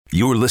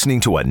You're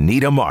listening to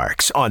Anita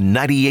Marks on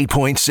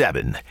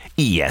 98.7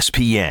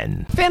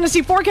 ESPN.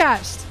 Fantasy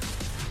Forecast.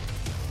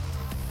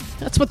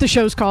 That's what the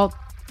show's called.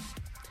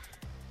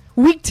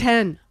 Week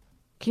 10.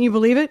 Can you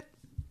believe it?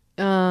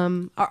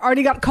 I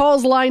already got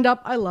calls lined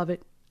up. I love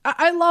it.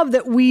 I love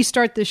that we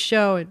start this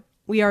show and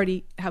we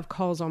already have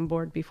calls on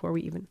board before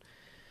we even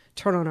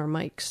turn on our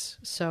mics.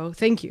 So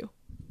thank you.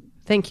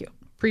 Thank you.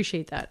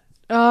 Appreciate that.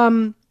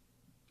 All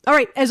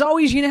right. As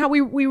always, you know how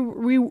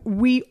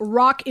we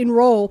rock and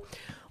roll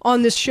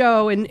on this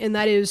show, and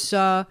that is,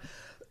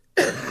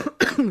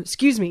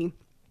 excuse me,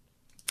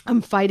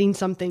 I'm fighting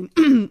something.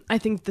 I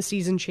think the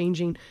season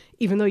changing,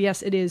 even though,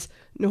 yes, it is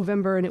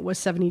November and it was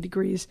 70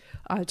 degrees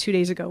 2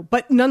 days ago.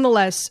 But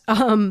nonetheless,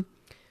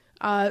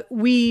 at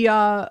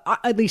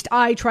least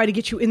I try to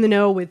get you in the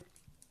know with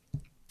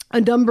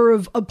a number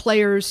of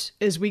players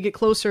as we get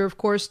closer, of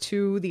course,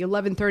 to the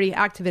 11:30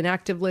 active and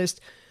inactive list,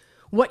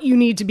 what you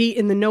need to be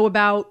in the know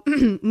about,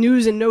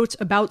 news and notes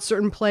about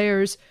certain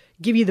players,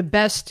 give you the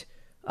best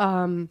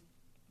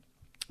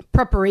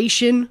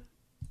preparation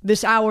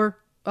this hour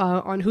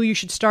on who you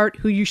should start,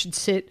 who you should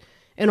sit,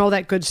 and all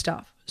that good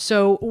stuff.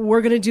 So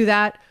we're going to do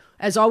that.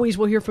 As always,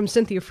 we'll hear from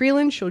Cynthia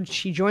Freeland.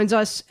 She joins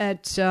us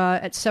at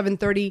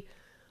 7:30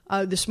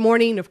 this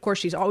morning. Of course,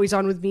 she's always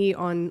on with me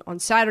on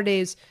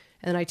Saturdays,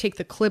 and I take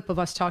the clip of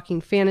us talking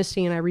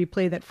fantasy and I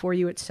replay that for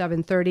you at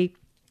 7:30.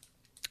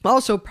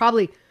 Also,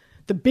 probably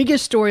the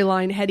biggest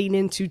storyline heading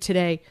into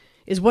today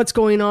is what's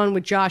going on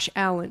with Josh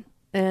Allen.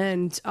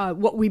 And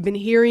what we've been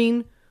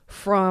hearing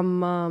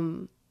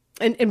from,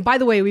 and by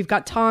the way, we've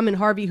got Tom and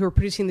Harvey who are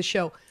producing the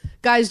show.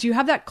 Guys, do you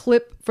have that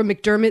clip from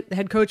McDermott, the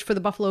head coach for the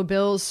Buffalo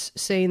Bills,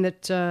 saying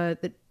that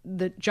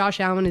that Josh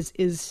Allen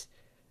is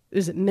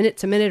it minute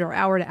to minute or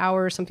hour to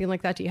hour or something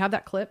like that? Do you have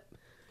that clip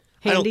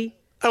handy?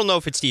 I don't know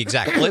if it's the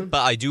exact clip,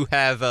 but I do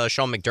have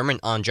Sean McDermott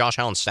on Josh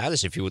Allen's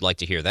status if you would like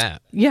to hear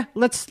that. Yeah,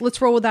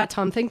 let's roll with that,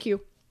 Tom. Thank you.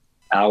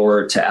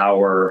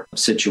 Hour-to-hour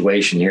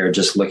situation here,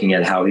 just looking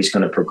at how he's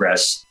going to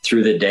progress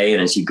through the day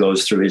and as he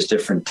goes through his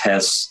different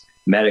tests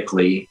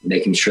medically,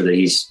 making sure that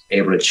he's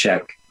able to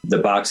check the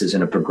boxes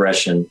in a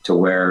progression to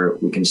where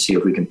we can see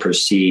if we can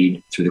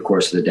proceed through the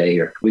course of the day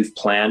here. We've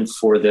planned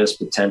for this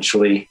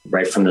potentially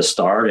right from the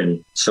start,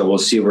 and so we'll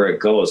see where it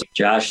goes.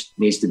 Josh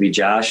needs to be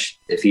Josh.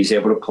 If he's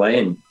able to play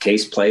and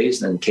Case plays,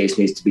 then Case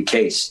needs to be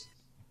Case.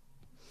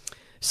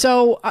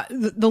 So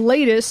the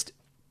latest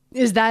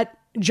is that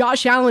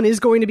Josh Allen is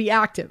going to be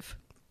active,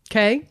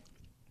 okay?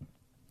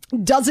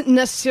 Doesn't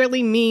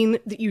necessarily mean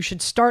that you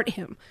should start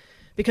him,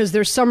 because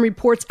there's some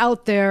reports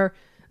out there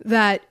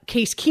that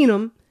Case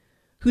Keenum,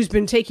 who's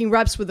been taking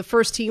reps with the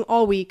first team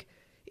all week,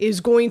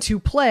 is going to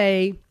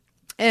play,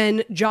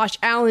 and Josh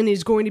Allen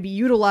is going to be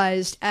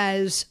utilized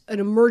as an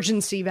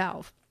emergency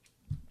valve.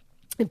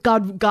 If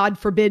God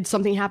forbid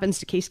something happens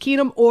to Case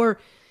Keenum, or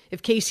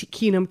if Case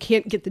Keenum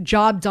can't get the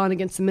job done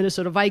against the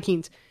Minnesota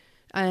Vikings,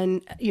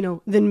 and,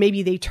 then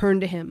maybe they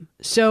turn to him.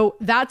 So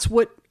that's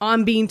what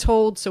I'm being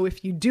told. So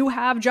if you do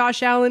have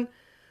Josh Allen,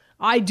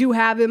 I do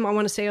have him. I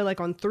want to say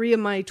like on 3 of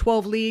my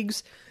 12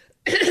 leagues.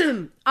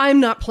 I'm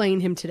not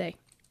playing him today.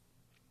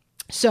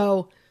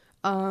 So,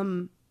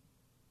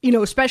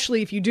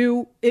 especially if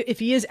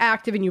he is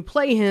active and you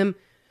play him,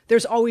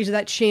 there's always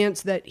that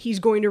chance that he's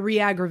going to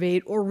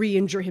re-aggravate or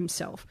re-injure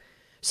himself.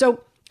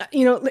 So,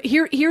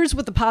 here's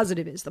what the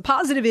positive is. The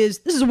positive is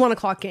this is a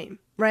 1:00 game,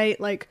 right?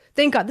 Like,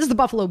 thank God, this is the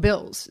Buffalo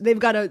Bills. They've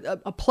got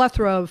a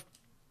plethora of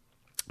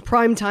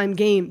primetime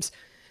games.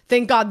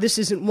 Thank God this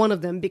isn't one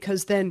of them,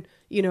 because then,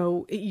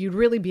 you'd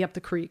really be up the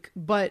creek.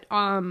 But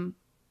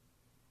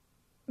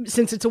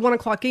since it's a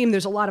 1:00 game,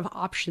 there's a lot of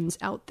options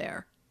out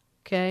there,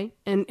 okay?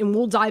 And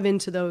we'll dive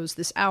into those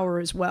this hour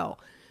as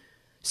well.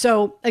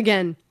 So,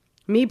 again,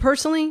 me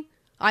personally,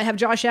 I have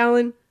Josh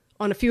Allen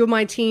on a few of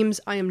my teams.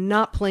 I am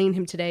not playing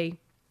him today,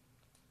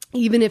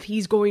 even if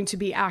he's going to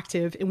be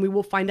active, and we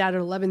will find out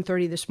at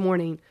 11:30 this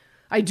morning.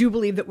 I do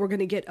believe that we're going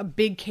to get a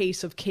big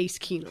case of Case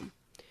Keenum.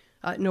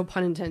 No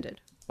pun intended.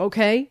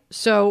 Okay?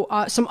 So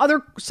some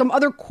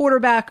other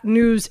quarterback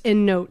news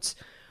and notes.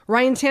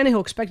 Ryan Tannehill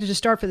expected to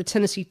start for the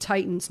Tennessee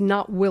Titans,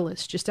 not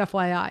Willis, just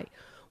FYI.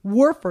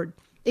 Warford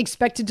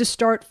expected to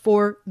start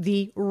for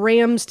the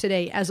Rams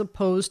today as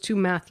opposed to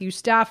Matthew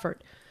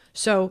Stafford.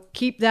 So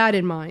keep that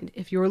in mind.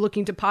 If you're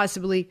looking to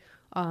possibly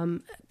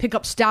pick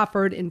up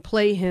Stafford and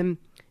play him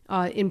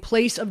in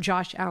place of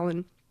Josh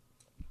Allen,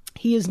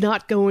 he is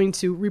not going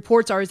to,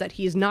 reports are that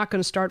he is not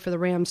going to start for the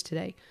Rams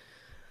today.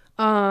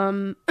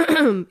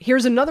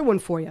 Here's another one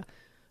for you.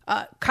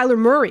 Kyler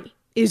Murray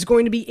is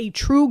going to be a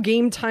true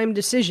game time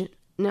decision.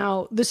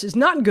 Now, this is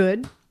not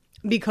good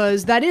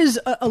because that is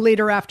a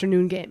later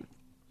afternoon game.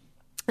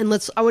 And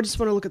I would just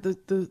want to look at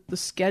the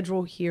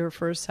schedule here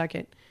for a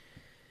second.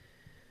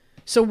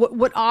 So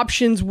what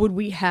options would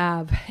we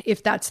have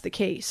if that's the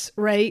case,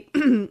 right?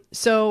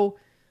 So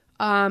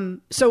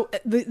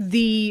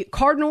the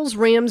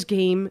Cardinals-Rams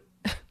game,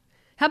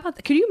 how about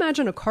that? Could you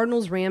imagine a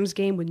Cardinals-Rams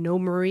game with no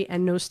Murray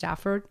and no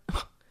Stafford?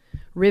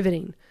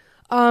 Riveting.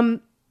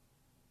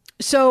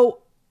 So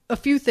a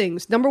few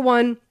things. Number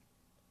one,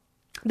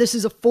 This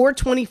is a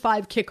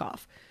 4:25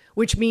 kickoff,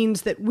 which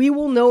means that we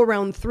will know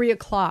around 3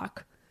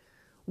 o'clock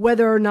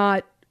whether or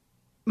not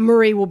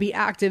Murray will be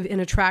active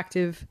and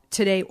attractive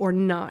today or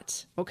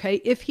not.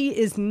 Okay, if he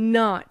is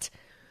not,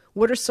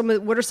 what are some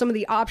of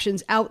the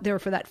options out there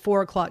for that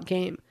 4 o'clock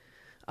game?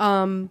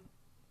 I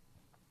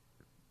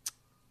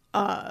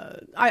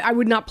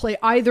would not play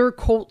either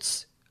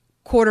Colts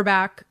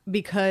quarterback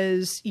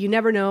because you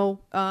never know.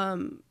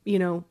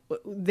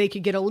 They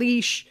could get a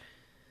leash.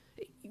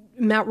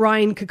 Matt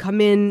Ryan could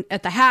come in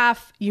at the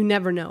half. You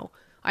never know.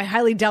 I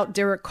highly doubt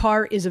Derek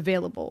Carr is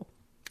available.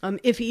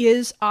 If he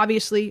is,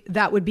 obviously,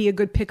 that would be a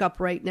good pickup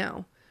right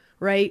now,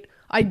 right?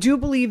 I do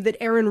believe that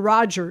Aaron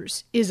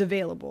Rodgers is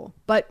available,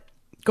 but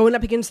going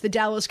up against the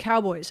Dallas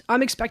Cowboys,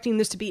 I'm expecting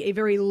this to be a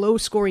very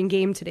low-scoring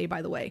game today,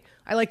 by the way.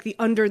 I like the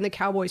under in the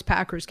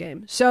Cowboys-Packers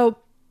game. So,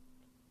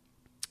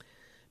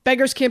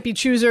 beggars can't be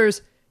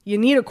choosers. You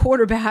need a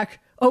quarterback,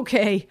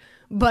 okay,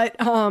 but,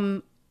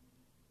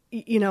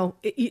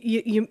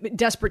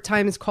 desperate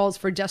times calls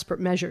for desperate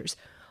measures.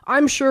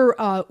 I'm sure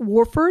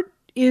Warford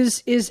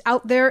is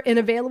out there and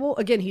available.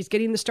 Again, he's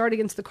getting the start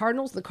against the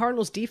Cardinals. The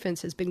Cardinals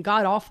defense has been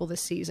god-awful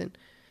this season.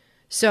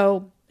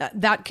 So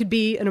that could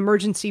be an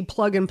emergency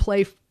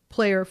plug-and-play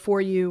player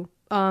for you.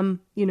 I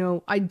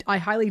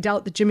highly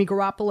doubt that Jimmy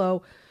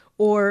Garoppolo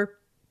or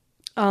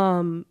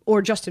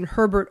Justin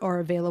Herbert are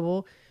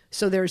available.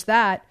 So there's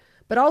that.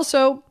 But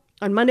also,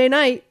 on Monday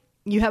night,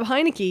 you have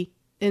Heineke.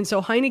 And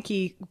so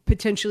Heineke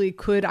potentially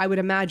could, I would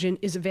imagine,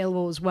 is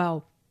available as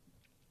well.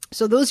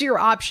 So those are your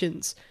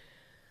options.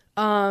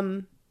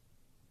 And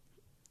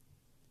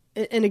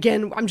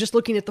again, I'm just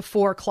looking at the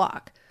 4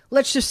 o'clock.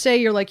 Let's just say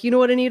you're like, you know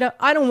what, Anita?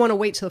 I don't want to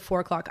wait till the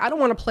 4 o'clock. I don't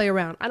want to play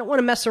around. I don't want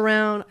to mess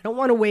around. I don't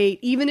want to wait.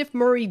 Even if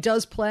Murray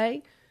does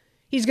play,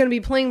 he's going to be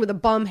playing with a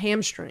bum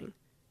hamstring.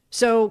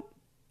 So,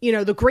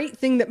 the great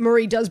thing that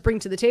Murray does bring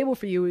to the table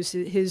for you is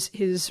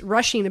his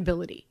rushing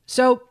ability.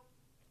 So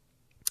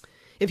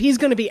if he's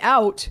going to be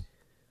out,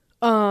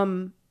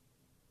 obviously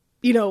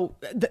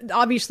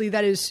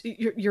that is,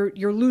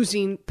 you're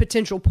losing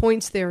potential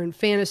points there in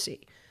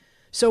fantasy.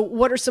 So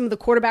what are some of the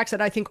quarterbacks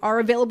that I think are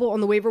available on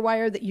the waiver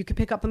wire that you could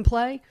pick up and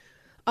play?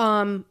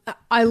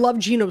 I love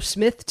Geno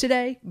Smith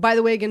today, by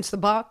the way, against the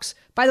Bucs.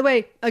 By the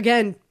way,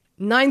 again,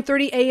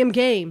 9:30 a.m.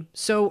 game.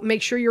 So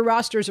make sure your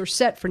rosters are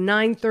set for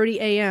 9:30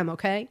 a.m.,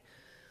 okay?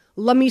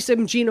 Love me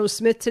some Geno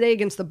Smith today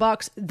against the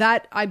Bucs.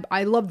 That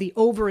I love the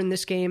over in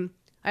this game.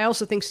 I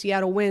also think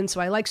Seattle wins,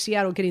 so I like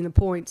Seattle getting the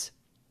points.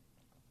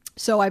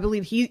 So I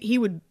believe he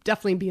would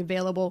definitely be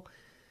available.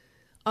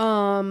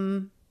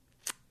 Who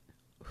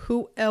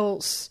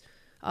else?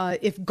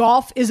 If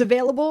Goff is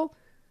available,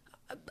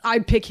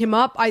 I'd pick him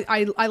up.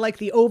 I like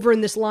the over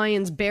in this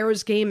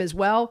Lions-Bears game as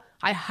well.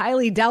 I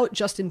highly doubt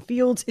Justin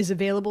Fields is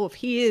available. If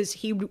he is,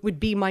 he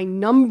would be my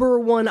number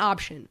one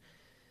option.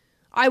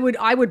 I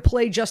would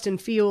play Justin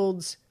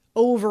Fields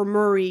over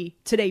Murray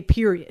today,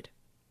 period,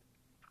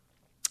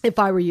 if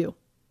I were you,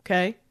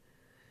 okay?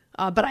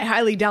 But I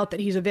highly doubt that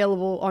he's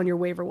available on your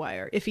waiver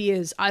wire. If he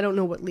is, I don't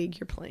know what league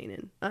you're playing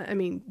in. I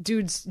mean,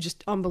 dude's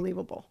just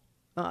unbelievable.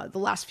 The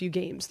last few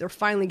games, they're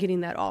finally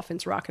getting that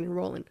offense rocking and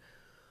rolling.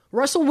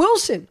 Russell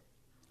Wilson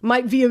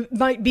might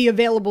be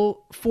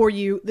available for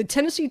you. The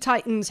Tennessee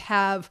Titans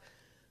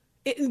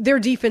their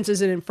defense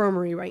is an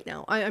infirmary right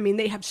now. I mean,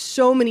 they have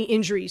so many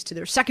injuries to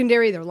their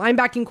secondary, their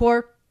linebacking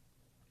core.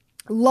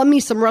 Love me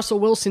some Russell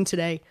Wilson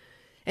today.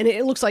 And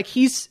it looks like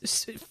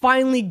he's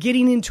finally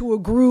getting into a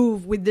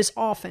groove with this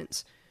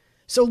offense.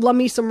 So love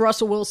me some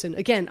Russell Wilson.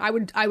 Again,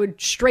 I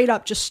would straight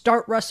up just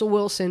start Russell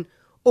Wilson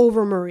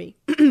over Murray,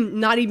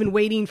 not even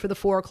waiting for the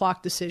 4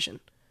 o'clock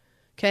decision.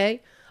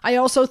 Okay? I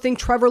also think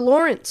Trevor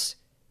Lawrence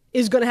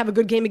is going to have a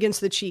good game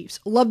against the Chiefs.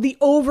 Love the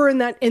over in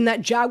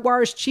that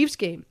Jaguars-Chiefs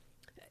game.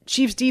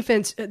 Chiefs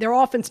defense, their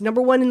offense,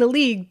 number one in the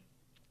league.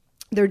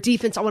 Their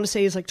defense, I want to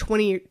say, is like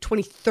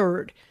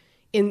 23rd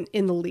in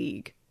the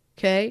league.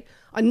 Okay?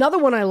 Another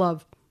one I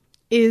love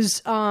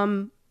is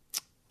quarterback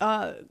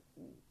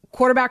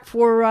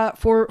for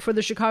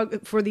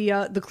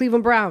the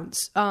Cleveland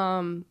Browns.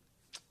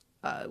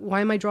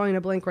 Why am I drawing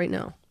a blank right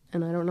now?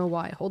 And I don't know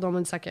why. Hold on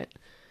one second.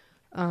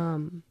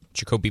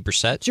 Jacoby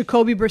Brissett.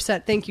 Jacoby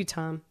Brissett. Thank you,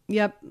 Tom.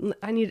 Yep.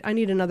 I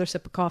need another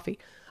sip of coffee.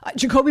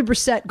 Jacoby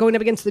Brissett going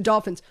up against the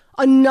Dolphins.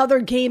 Another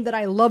game that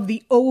I love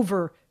the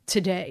over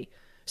today.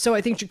 So I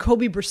think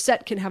Jacoby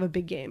Brissett can have a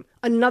big game.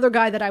 Another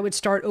guy that I would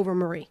start over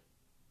Murray.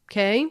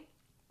 Okay?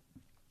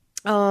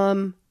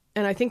 And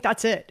I think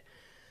that's it.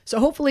 So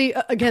hopefully,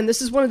 again,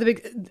 this is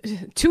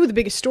two of the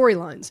biggest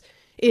storylines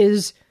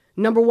is,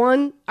 number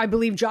one, I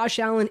believe Josh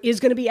Allen is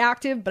going to be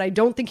active, but I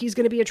don't think he's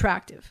going to be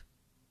attractive.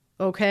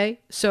 Okay?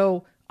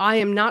 So I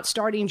am not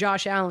starting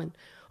Josh Allen.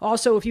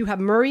 Also, if you have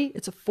Murray,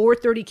 it's a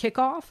 4:30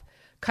 kickoff,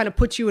 kind of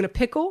puts you in a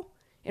pickle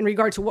in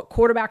regard to what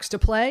quarterbacks to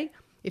play.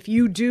 If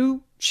you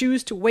do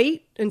choose to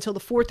wait until the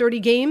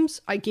 4:30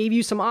 games, I gave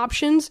you some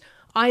options.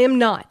 I am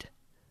not.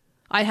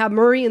 I have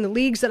Murray in the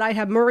leagues that I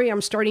have Murray.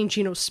 I'm starting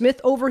Geno Smith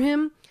over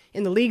him.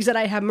 In the leagues that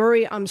I have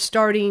Murray, I'm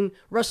starting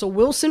Russell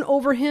Wilson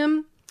over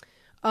him.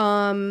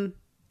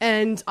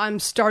 and I'm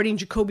starting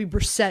Jacoby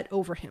Brissett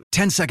over him.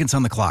 10 seconds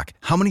on the clock.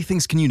 How many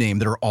things can you name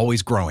that are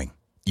always growing?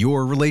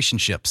 Your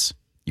relationships,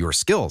 your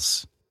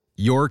skills,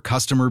 your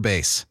customer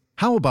base.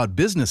 How about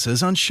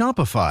businesses on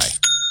Shopify?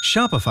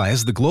 Shopify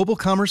is the global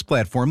commerce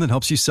platform that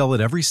helps you sell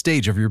at every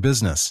stage of your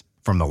business.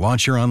 From the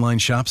launch your online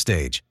shop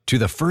stage, to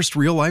the first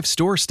real-life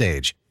store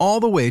stage, all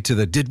the way to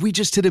the did we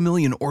just hit a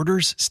million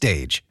orders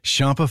stage.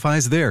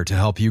 Shopify's there to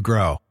help you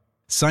grow.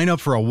 Sign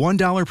up for a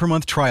 $1 per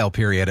month trial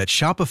period at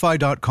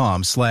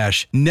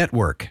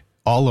shopify.com/network,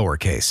 all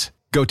lowercase.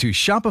 Go to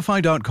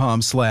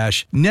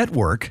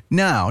shopify.com/network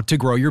now to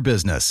grow your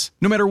business,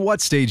 no matter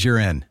what stage you're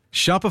in.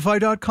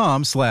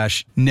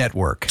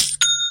 Shopify.com/network.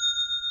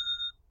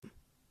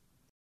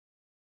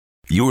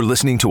 You're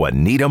listening to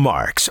Anita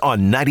Marks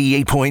on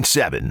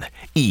 98.7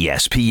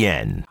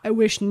 ESPN. I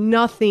wish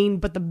nothing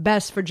but the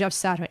best for Jeff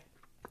Saturday.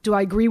 Do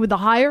I agree with the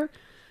hire?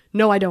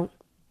 No, I don't.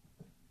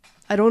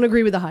 I don't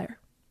agree with the hire.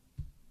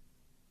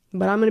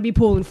 But I'm going to be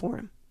pulling for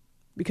him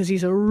because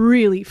he's a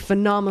really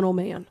phenomenal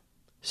man.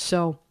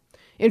 So,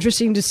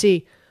 interesting to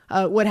see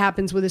what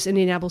happens with this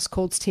Indianapolis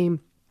Colts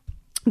team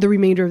the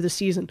remainder of the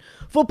season.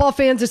 Football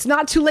fans, it's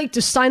not too late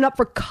to sign up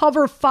for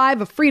Cover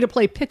 5, a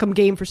free-to-play pick'em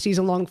game for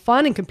season-long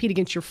fun and compete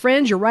against your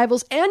friends, your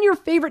rivals, and your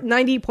favorite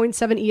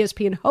 98.7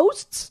 ESPN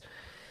hosts.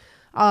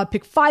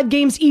 Pick 5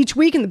 games each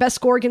week, and the best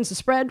score against the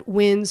spread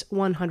wins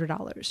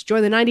 $100.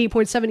 Join the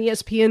 98.7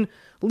 ESPN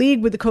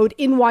League with the code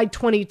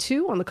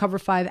NY22 on the Cover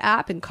 5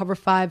 app and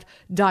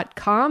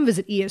cover5.com.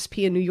 Visit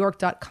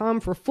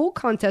ESPNNewYork.com for full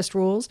contest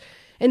rules.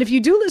 And if you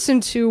do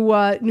listen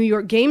to New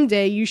York Game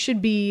Day, you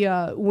should be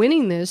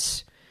winning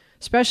this,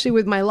 especially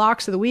with my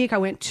locks of the week. I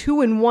went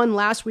 2-1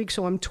 last week,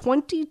 so I'm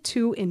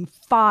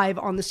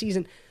 22-5 on the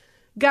season.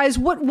 Guys,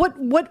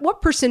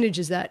 what percentage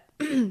is that?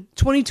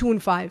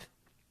 22-5.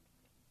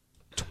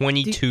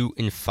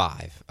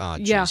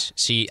 22-5. Yeah.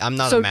 See, I'm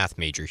not a math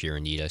major here,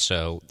 Anita,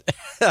 so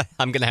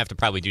I'm gonna have to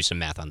probably do some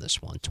math on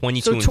this one.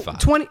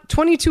 22-5.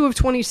 22 of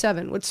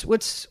 27. What's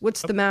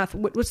the math?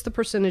 What's the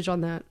percentage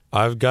on that?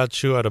 I've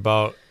got you at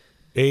about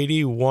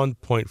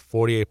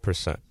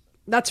 81.48%.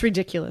 That's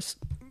ridiculous.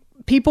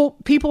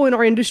 People in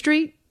our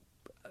industry,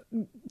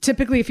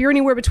 typically, if you're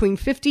anywhere between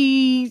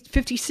 50,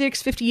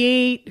 56,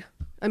 58,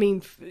 I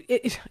mean,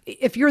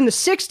 if you're in the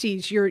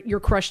 60s, you're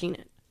crushing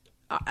it.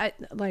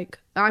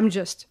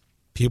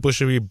 People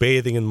should be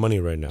bathing in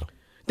money right now.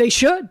 They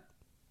should.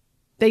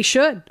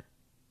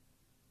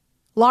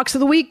 Locks of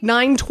the week,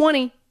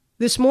 9:20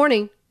 this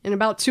morning in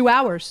about 2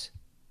 hours.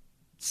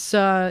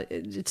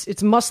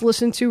 It's must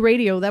listen to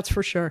radio, that's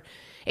for sure.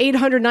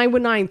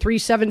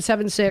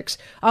 800-919-3776.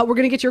 We're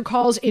going to get your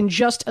calls in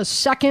just a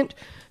second.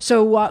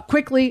 So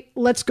quickly,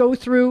 let's go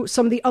through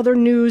some of the other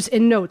news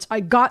and notes. I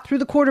got through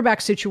the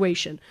quarterback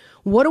situation.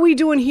 What are we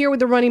doing here with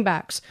the running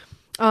backs?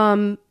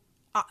 I'm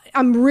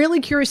really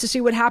curious to see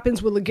what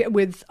happens with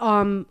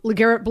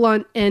LeGarrette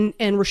Blount and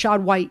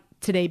Rachaad White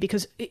today,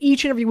 because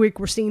each and every week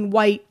we're seeing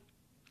White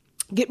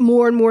get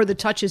more and more of the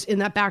touches in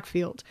that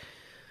backfield.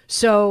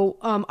 So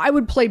I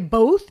would play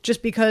both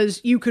just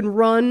because you can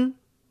run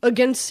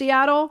against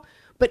Seattle,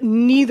 but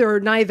neither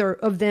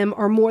of them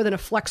are more than a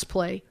flex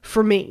play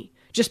for me,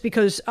 just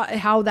because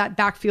how that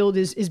backfield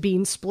is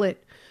being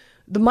split.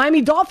 The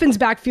Miami Dolphins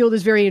backfield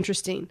is very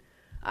interesting.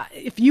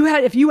 If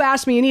you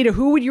asked me, Anita,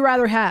 who would you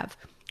rather have,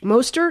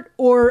 Mostert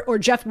or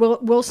Jeff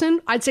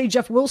Wilson? I'd say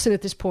Jeff Wilson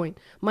at this point.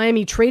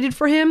 Miami traded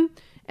for him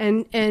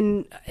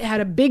and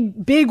had a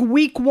big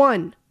week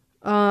one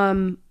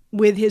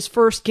with his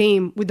first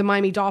game with the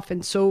Miami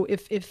Dolphins. So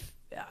if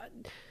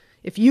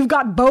you've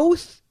got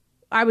both,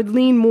 I would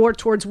lean more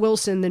towards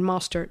Wilson than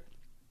Mostert.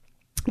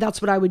 That's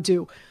what I would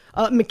do.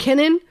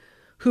 McKinnon,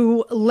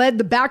 who led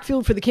the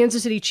backfield for the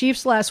Kansas City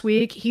Chiefs last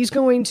week, he's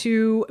going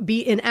to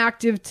be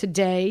inactive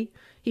today.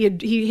 He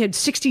had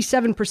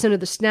 67% of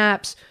the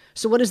snaps.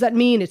 So what does that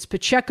mean? It's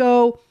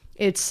Pacheco,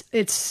 it's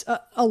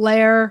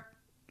Allaire.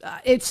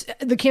 It's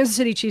the Kansas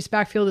City Chiefs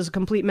backfield is a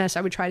complete mess.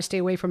 I would try to stay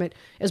away from it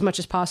as much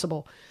as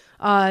possible.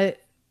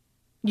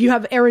 You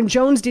have Aaron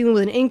Jones dealing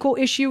with an ankle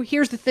issue.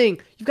 Here's the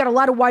thing. You've got a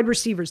lot of wide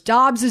receivers.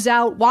 Dobbs is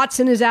out.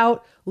 Watson is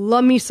out.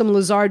 Love me some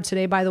Lazard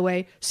today, by the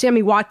way.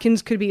 Sammy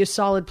Watkins could be a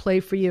solid play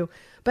for you.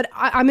 But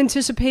I'm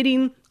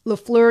anticipating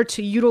LaFleur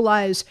to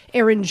utilize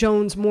Aaron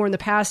Jones more in the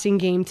passing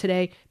game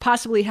today,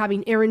 possibly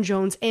having Aaron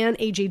Jones and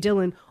A.J.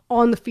 Dillon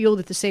on the field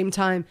at the same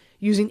time,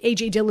 using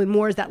A.J. Dillon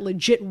more as that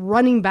legit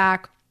running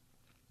back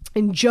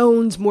and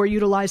Jones more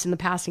utilized in the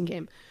passing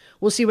game.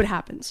 We'll see what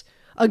happens.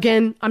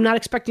 Again, I'm not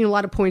expecting a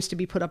lot of points to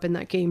be put up in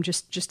that game,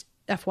 just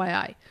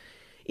FYI.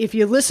 If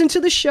you listen to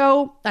the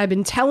show, I've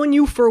been telling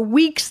you for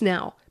weeks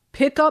now,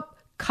 pick up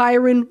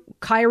Kyren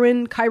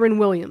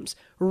Williams,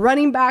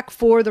 running back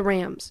for the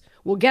Rams.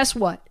 Well, guess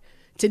what?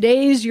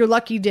 Today's your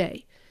lucky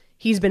day.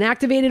 He's been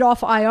activated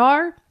off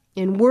IR,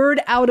 and word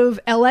out of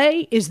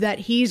LA is that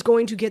he's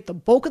going to get the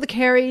bulk of the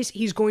carries.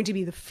 He's going to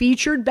be the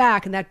featured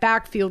back in that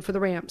backfield for the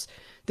Rams.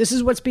 This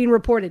is what's being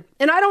reported.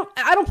 And I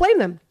don't blame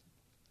them.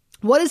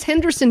 What has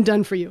Henderson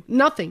done for you?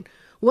 Nothing.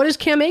 What has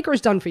Cam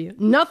Akers done for you?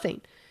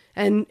 Nothing.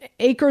 And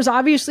Akers,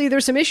 obviously,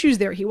 there's some issues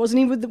there. He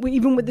wasn't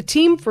even with the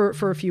team for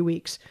a few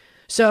weeks.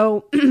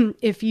 So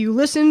if you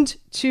listened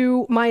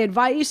to my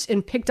advice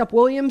and picked up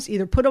Williams,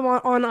 either put him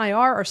on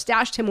IR or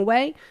stashed him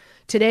away,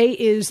 today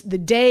is the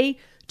day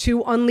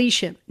to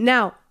unleash him.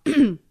 Now,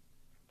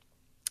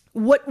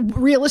 what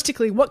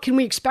can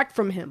we expect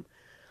from him?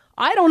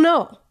 I don't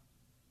know.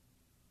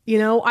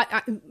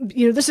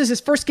 This is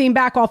his first game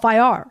back off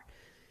IR.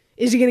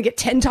 Is he going to get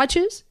 10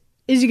 touches?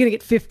 Is he going to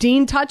get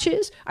 15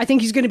 touches? I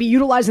think he's going to be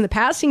utilized in the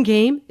passing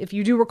game. If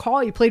you do recall,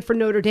 he played for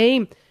Notre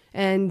Dame,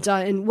 and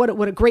what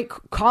a great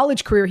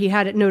college career he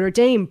had at Notre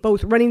Dame,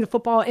 both running the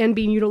football and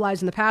being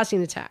utilized in the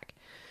passing attack.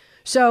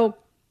 So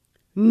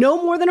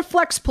no more than a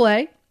flex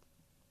play,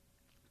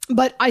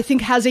 but I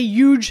think has a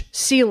huge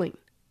ceiling,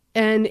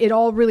 and it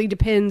all really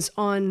depends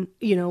on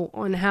how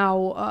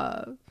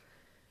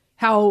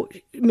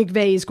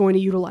McVay is going to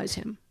utilize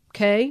him.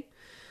 Okay.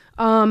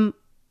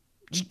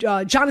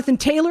 Jonathan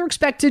Taylor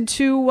expected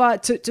to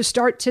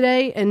start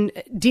today, and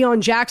Deion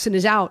Jackson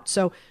is out,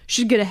 so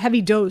should get a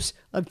heavy dose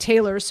of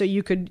Taylor, so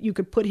you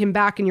could put him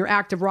back in your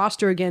active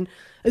roster again.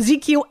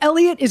 Ezekiel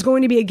Elliott is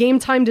going to be a game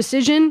time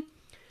decision.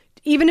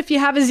 Even if you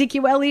have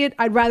Ezekiel Elliott,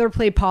 I'd rather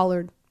play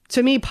Pollard.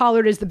 To me,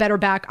 Pollard is the better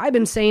back. I've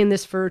been saying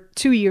this for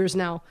 2 years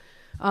now,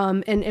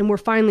 and we're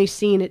finally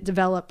seeing it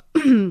develop.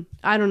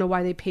 I don't know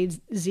why they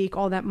paid Zeke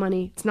all that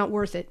money. It's not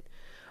worth it.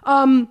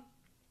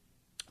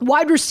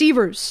 Wide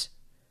receivers.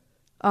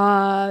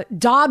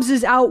 Dobbs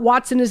is out.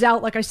 Watson is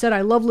out. Like I said,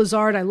 I love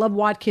Lazard. I love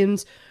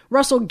Watkins.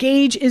 Russell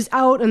Gage is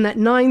out in that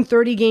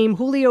 9:30 game.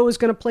 Julio is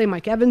going to play.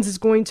 Mike Evans is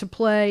going to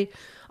play.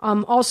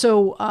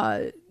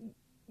 Also,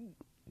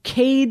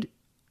 Cade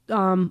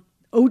Oten.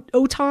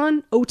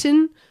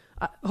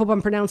 I hope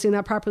I'm pronouncing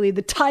that properly.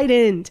 The tight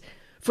end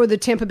for the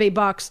Tampa Bay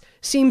Bucks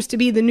seems to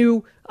be the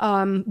new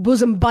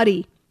bosom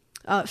buddy,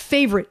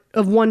 favorite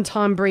of one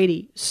Tom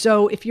Brady.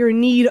 So if you're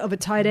in need of a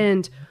tight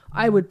end,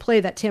 I would play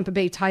that Tampa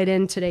Bay tight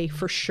end today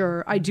for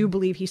sure. I do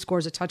believe he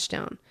scores a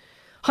touchdown.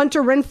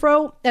 Hunter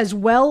Renfrow as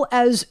well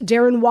as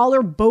Darren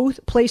Waller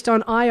both placed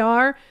on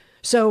IR.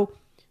 So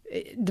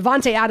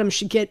Devontae Adams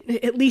should get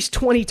at least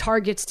 20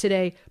 targets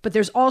today. But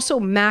there's also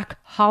Mac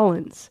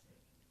Hollins,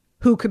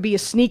 who could be a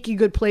sneaky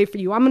good play for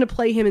you. I'm going to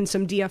play him in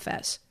some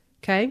DFS.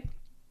 Okay.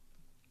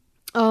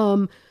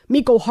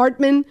 Miko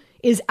Hartman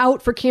is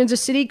out for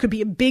Kansas City. Could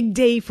be a big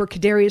day for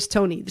Kadarius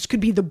Toney. This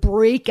could be the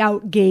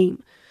breakout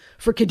game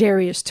for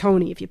Kadarius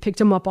Toney. If you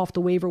picked him up off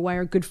the waiver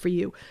wire, good for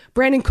you.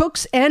 Brandon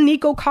Cooks and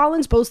Nico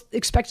Collins, both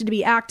expected to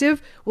be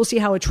active. We'll see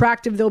how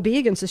attractive they'll be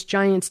against this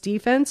Giants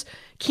defense.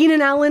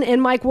 Keenan Allen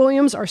and Mike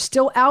Williams are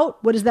still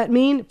out. What does that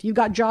mean? If you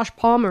got Josh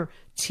Palmer,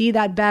 tee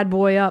that bad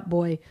boy up,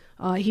 boy.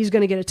 He's going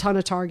to get a ton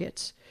of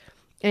targets.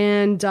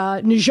 And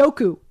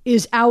Njoku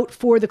is out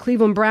for the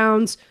Cleveland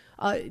Browns.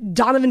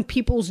 Donovan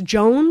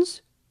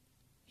Peoples-Jones,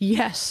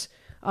 yes.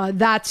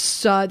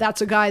 That's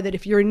a guy that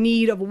if you're in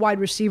need of a wide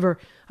receiver,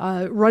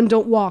 run,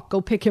 don't walk, go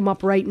pick him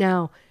up right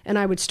now, and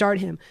I would start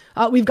him.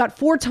 We've got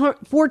four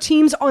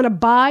teams on a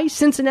bye: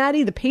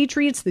 Cincinnati, the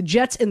Patriots, the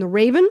Jets, and the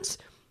Ravens.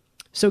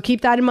 So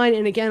keep that in mind.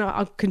 And again,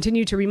 I'll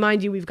continue to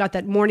remind you, we've got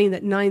that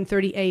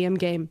 9:30 a.m.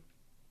 game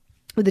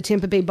with the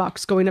Tampa Bay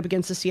Bucks going up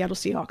against the Seattle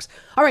Seahawks.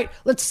 All right,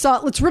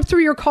 let's rip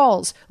through your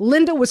calls.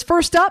 Linda was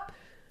first up.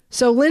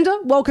 So Linda,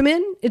 welcome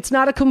in. It's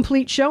not a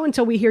complete show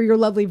until we hear your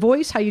lovely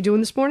voice. How you doing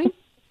this morning?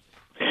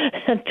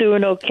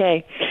 Doing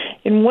okay.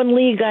 In one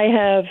league, I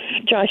have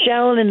Josh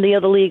Allen. In the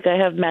other league, I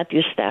have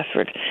Matthew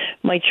Stafford.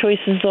 My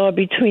choices are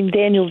between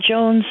Daniel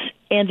Jones,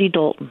 Andy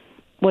Dalton.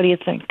 What do you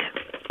think?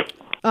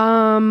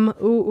 I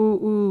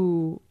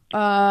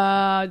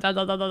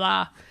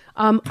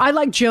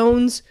like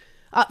Jones.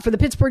 For the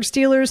Pittsburgh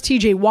Steelers,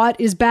 TJ Watt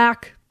is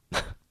back.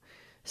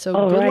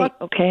 So good luck.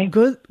 Okay.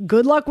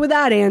 Good luck with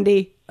that,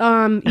 Andy.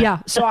 Yeah.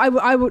 So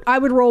I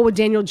would roll with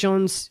Daniel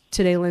Jones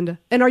today, Linda.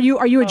 And are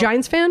you a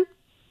Giants fan?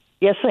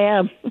 Yes, I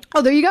am.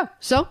 Oh, there you go.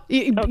 So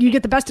you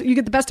get the best. You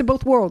get the best of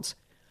both worlds.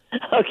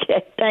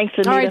 Okay. Thanks,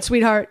 Anita. All right,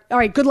 sweetheart. All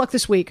right. Good luck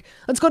this week.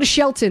 Let's go to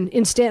Shelton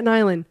in Staten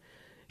Island.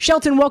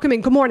 Shelton, welcome in.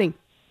 Good morning.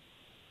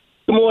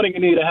 Good morning,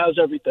 Anita. How's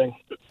everything?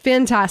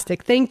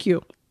 Fantastic. Thank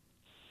you.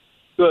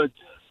 Good.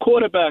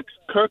 Quarterbacks: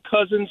 Kirk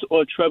Cousins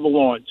or Trevor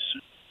Lawrence?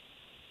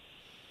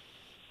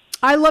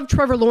 I love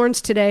Trevor Lawrence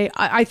today.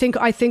 I think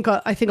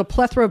a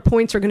plethora of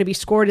points are going to be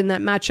scored in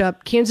that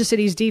matchup. Kansas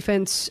City's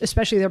defense,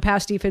 especially their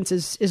pass defense,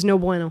 is no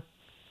bueno.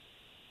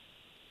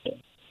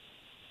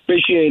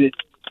 Appreciate it.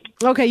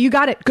 Okay, you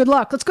got it. Good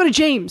luck. Let's go to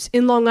James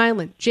in Long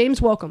Island.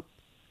 James, welcome.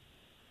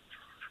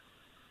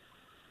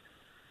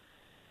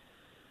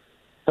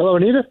 Hello,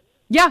 Anita.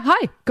 Yeah,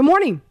 hi. Good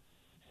morning.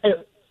 Hey,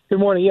 good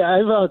morning. Yeah, I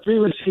have three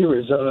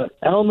receivers.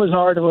 Alan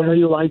Lazard, who I know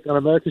you like, on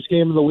America's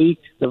Game of the Week,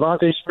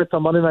 Devontae Smith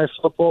on Monday Night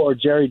Football, or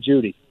Jerry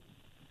Jeudy.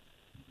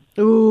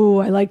 Ooh,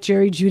 I like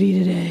Jerry Jeudy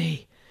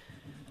today.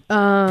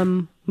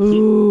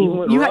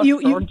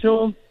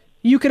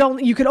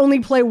 You could only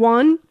play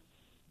one.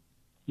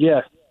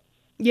 Yeah.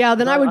 Yeah,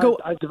 then I would go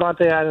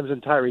Devontae Adams and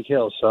Tyreek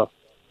Hill. So.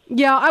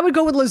 Yeah, I would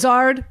go with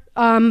Lazard.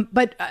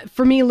 But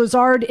for me,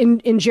 Lazard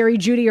and Jerry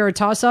Jeudy are a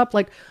toss-up.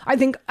 Like I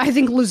think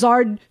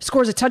Lazard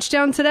scores a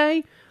touchdown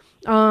today.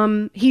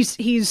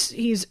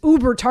 He's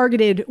uber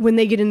targeted when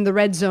they get in the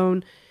red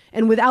zone,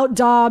 and without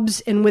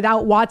Dobbs and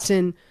without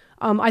Watson,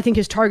 I think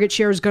his target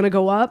share is going to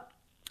go up.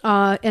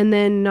 And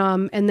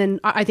then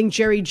I think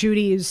Jerry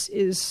Jeudy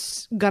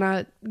is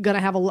gonna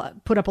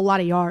put up a lot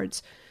of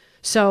yards.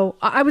 So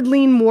I would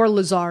lean more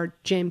Lazard,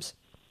 James.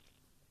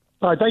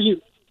 All right, thank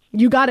you.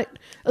 You got it.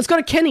 Let's go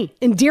to Kenny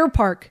in Deer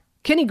Park.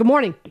 Kenny, good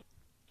morning.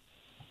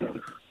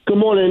 Good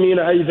morning,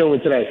 Anita. How you doing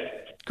today?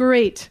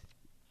 Great.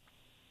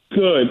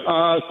 Good.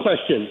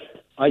 Question.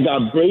 I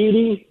got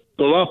Brady,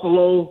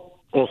 Garoppolo,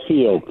 or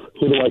Fields.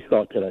 Who do I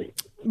start today?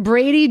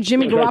 Brady,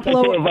 Jimmy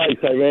Garoppolo. That's advice.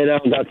 I ran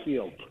out and got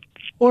Fields.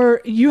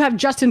 Or you have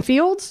Justin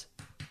Fields?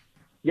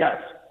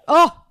 Yes.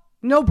 Oh,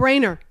 no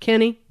brainer,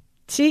 Kenny.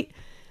 See,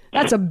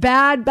 that's a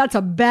bad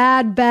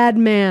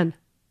man.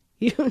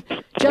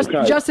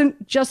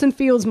 Justin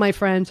Fields, my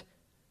friend.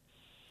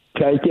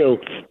 Thank you.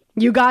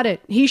 You got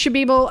it. He should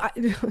be able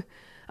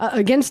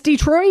against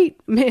Detroit.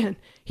 Man,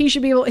 he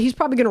should be able. He's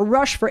probably going to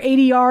rush for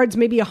 80 yards,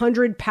 maybe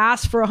 100,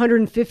 pass for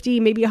 150,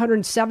 maybe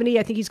 170.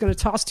 I think he's going to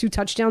toss 2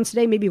 touchdowns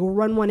today. Maybe he'll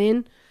run one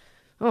in.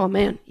 Oh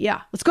man,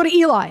 yeah. Let's go to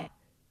Eli.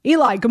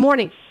 Eli, good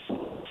morning.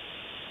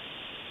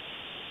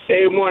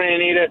 Hey, good morning,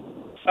 Anita.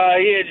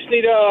 Just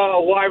need a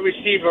wide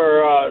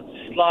receiver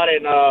slot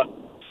in.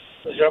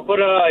 Should I put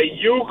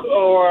Ayuk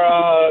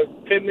or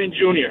Pittman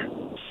Jr.?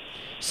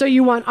 So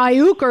you want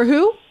Ayuk or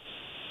who?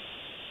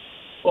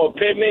 Or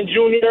Pittman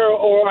Jr.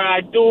 Or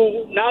I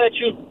do. Now that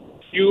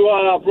you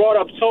brought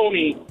up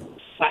Tony,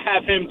 I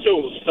have him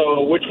too.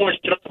 So which one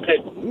should I pick?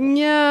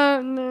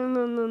 Yeah,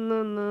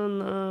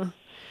 no.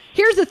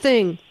 Here's the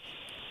thing.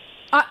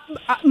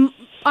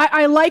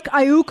 I like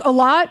Ayuk a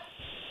lot,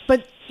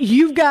 but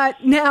you've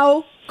got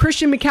now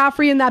Christian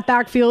McCaffrey in that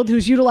backfield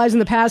who's utilizing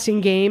the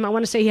passing game. I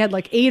want to say he had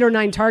like 8 or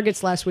 9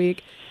 targets last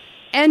week.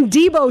 And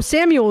Deebo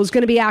Samuel is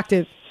going to be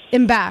active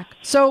in back.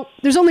 So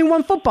there's only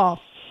one football.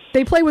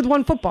 They play with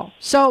one football.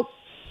 So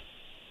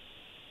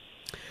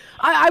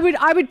I would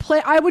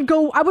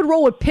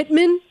roll with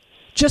Pittman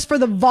just for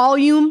the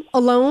volume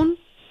alone.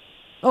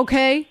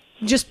 Okay?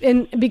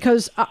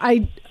 Because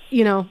I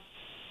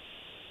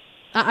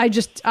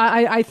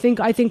think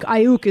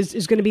Ayuk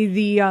is going to be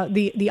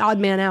the odd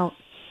man out.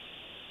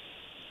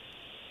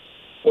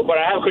 Well, but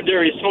I have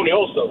Kadarius Toney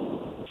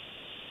also.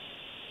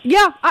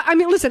 Yeah, I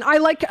mean, listen, I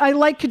like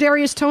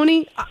Kadarius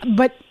Toney,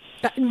 but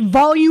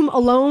volume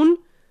alone,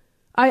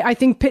 I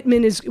think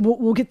Pittman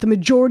will get the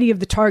majority of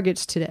the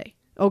targets today.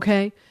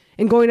 Okay,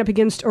 and going up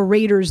against a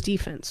Raiders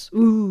defense.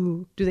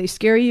 Ooh, do they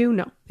scare you?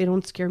 No, they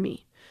don't scare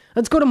me.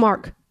 Let's go to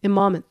Mark in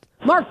Monmouth.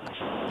 Mark,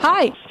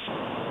 hi.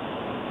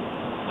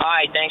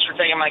 Hi, thanks for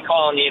taking my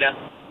call, Anita.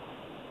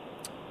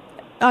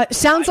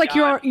 Sounds like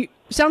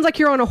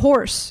you're on a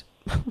horse.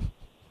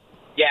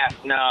 Yeah,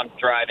 no, I'm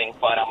driving,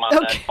 but I'm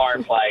on the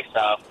Firefly,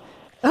 so.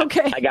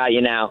 Okay. I got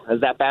you now. Is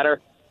that better?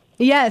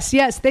 Yes,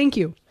 thank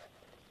you.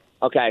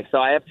 Okay, so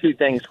I have 2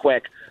 things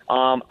quick.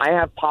 I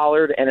have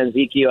Pollard and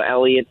Ezekiel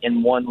Elliott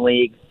in one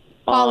league.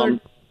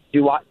 Pollard.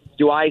 Do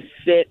I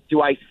sit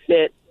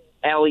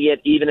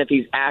Elliott even if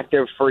he's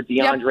active for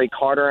DeAndre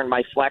Carter in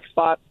my flex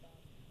spot?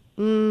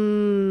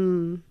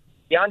 DeAndre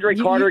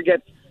Carter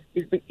gets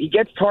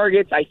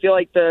targets. I feel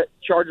like the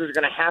Chargers are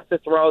going to have to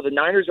throw. The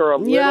Niners are a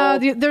little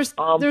there's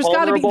got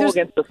to be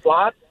against the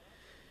slot.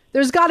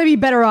 There's got to be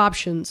better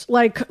options.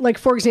 Like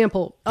for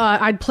example,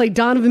 I'd play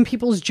Donovan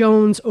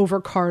Peoples-Jones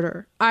over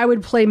Carter. I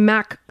would play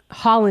Mac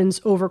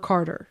Hollins over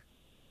Carter.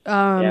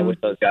 I wish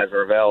those guys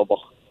were available.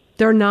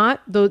 They're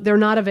not. They're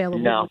not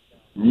available.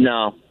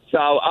 No. So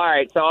all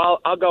right. So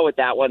I'll go with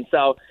that one.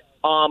 So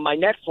my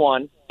next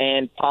one,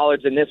 and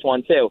Pollard's in this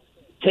one too.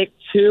 Pick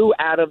 2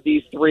 out of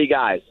these 3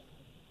 guys.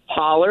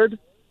 Pollard,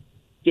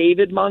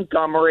 David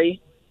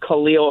Montgomery,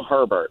 Khalil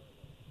Herbert.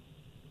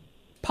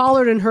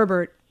 Pollard and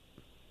Herbert.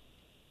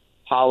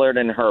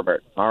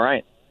 All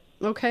right.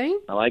 Okay.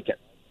 I like it.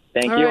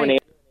 Thank you, right.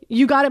 Anita.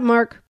 You got it,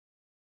 Mark.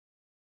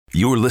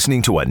 You're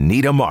listening to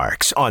Anita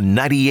Marks on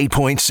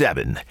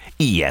 98.7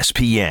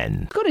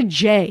 ESPN. Go to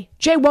Jay.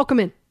 Jay, welcome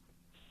in.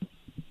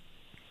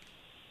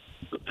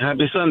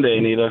 Happy Sunday,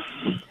 Anita.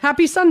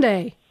 Happy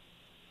Sunday.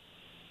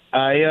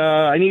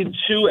 I need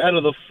 2 out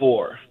of the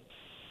 4.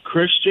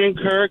 Christian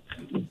Kirk,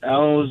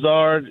 Alan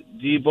Lazard,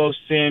 Deebo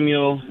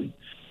Samuel,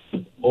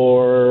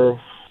 or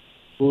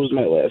who was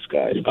my last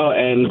guy? Oh,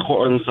 and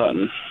Courtland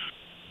Sutton.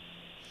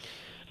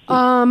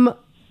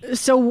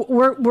 So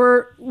we're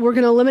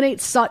going to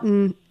eliminate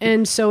Sutton,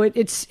 and so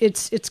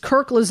it's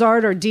Kirk,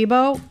 Lazard, or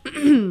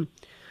Deebo.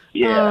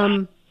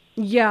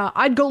 Yeah,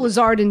 I'd go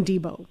Lazard and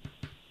Deebo.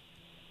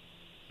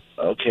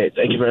 Okay,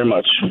 thank you very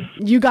much.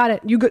 You got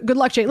it. Good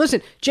luck, Jay.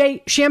 Listen,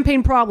 Jay,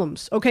 champagne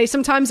problems. Okay,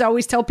 sometimes I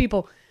always tell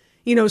people,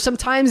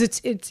 sometimes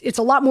it's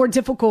a lot more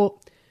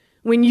difficult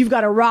when you've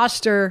got a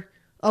roster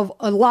of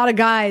a lot of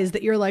guys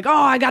that you're like, oh,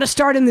 I got to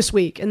start him this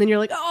week, and then you're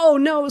like, oh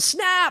no,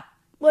 snap!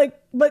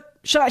 Like, but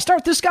should I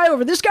start this guy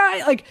over this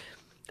guy? Like,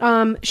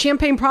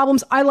 Champagne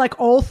Problems, I like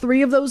all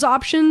three of those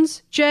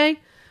options, Jay.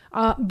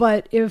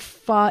 But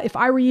if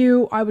I were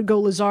you, I would go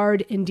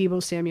Lazard and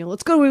Deebo Samuel.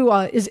 Let's go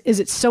to, is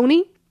it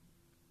Sony?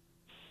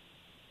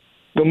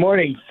 Good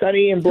morning.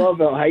 Sonny in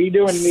Bloville. How you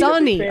doing?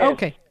 Sonny.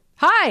 Okay.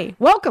 Hi.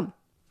 Welcome.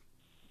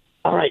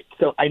 All right.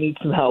 So I need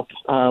some help,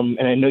 and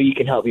I know you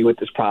can help me with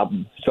this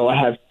problem. So I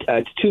have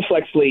two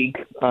flex league.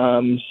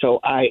 So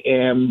I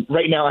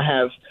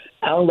have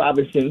Allen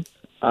Robinson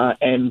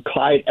and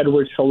Clyde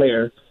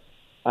Edwards-Helaire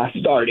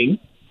starting.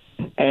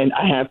 And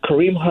I have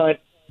Kareem Hunt,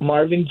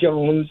 Marvin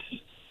Jones,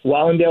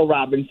 Wallendale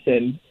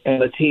Robinson,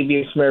 and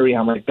Latavius Murray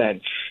on my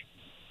bench.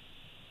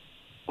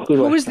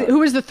 Who is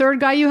the third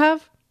guy you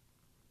have?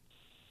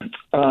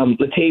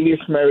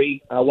 Latavius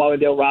Murray,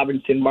 Wallendale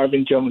Robinson,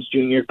 Marvin Jones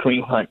Jr.,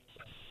 Kareem Hunt.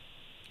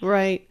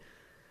 Right.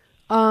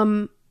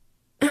 Well,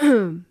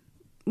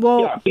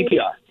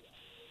 PPR.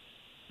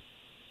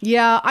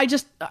 Yeah, I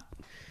just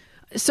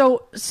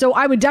so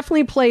I would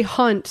definitely play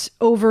Hunt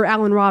over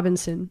Allen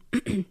Robinson.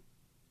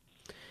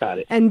 Got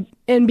it. And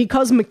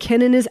because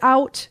McKinnon is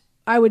out,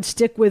 I would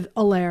stick with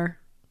Helaire.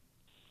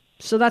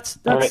 So that's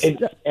right.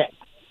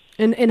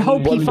 and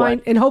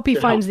hope he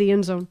finds the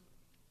end zone.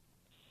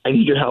 I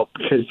need your help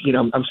because,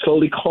 I'm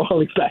slowly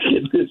crawling back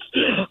in this.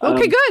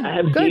 Okay, good. I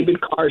have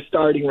David Carr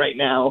starting right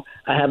now.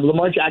 I have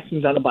Lamar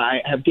Jackson's on a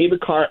bye. I have David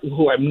Carr,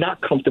 who I'm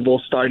not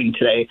comfortable starting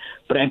today.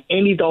 But I have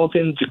Andy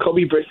Dalton,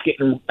 Jacoby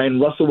Brissett,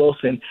 and Russell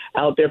Wilson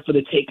out there for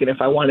the take. And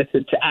if I wanted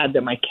to add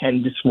them, I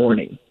can this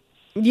morning.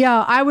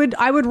 Yeah, I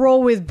would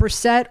roll with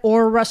Brissett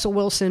or Russell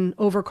Wilson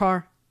over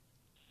Carr.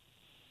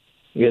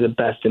 You're the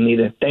best,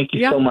 Anita. Thank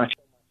you so much.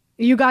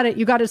 You got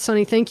it,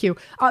 Sonny. Thank you.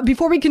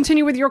 Before we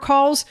continue with your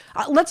calls,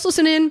 let's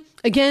listen in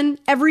again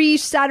every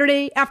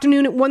Saturday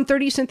afternoon at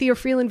 1:30. Cynthia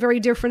Freeland, very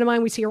dear friend of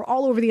mine. We see her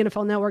all over the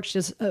NFL Network. She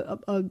does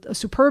a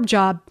superb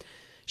job.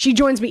 She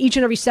joins me each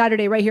and every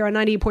Saturday right here on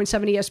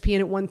 98.7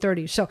 ESPN at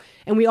 1:30. So,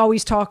 and we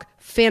always talk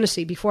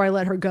fantasy before I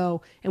let her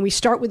go. And we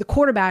start with the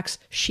quarterbacks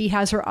she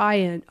has her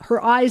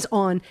eyes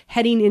on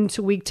heading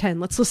into Week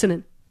 10. Let's listen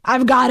in.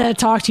 I've got to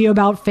talk to you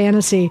about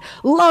fantasy.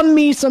 Love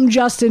me some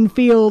Justin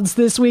Fields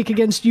this week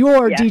against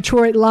your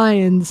Detroit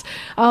Lions.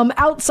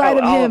 Outside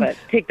of him, of it.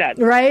 Take that.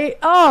 Right?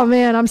 Oh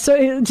man, I'm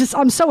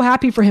so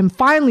happy for him.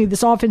 Finally,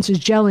 this offense is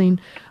gelling,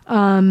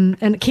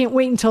 and can't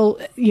wait until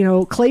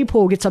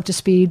Claypool gets up to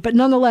speed. But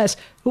nonetheless,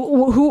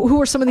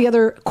 who are some of the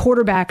other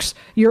quarterbacks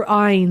you're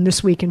eyeing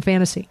this week in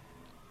fantasy?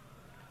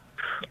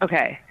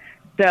 Okay.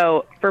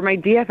 So for my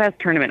DFS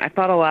tournament, I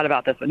thought a lot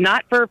about this, but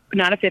not a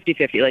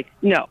 50-50.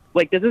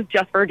 This is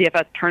just for a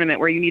DFS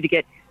tournament where you need to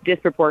get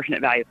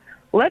disproportionate value.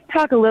 Let's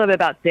talk a little bit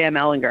about Sam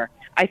Ehlinger.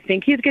 I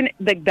think he's going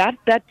to,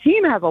 that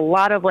team has a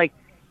lot of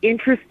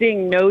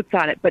interesting notes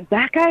on it, but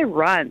that guy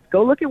runs.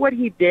 Go look at what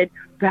he did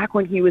back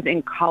when he was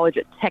in college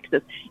at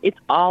Texas. It's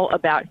all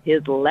about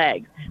his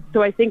legs.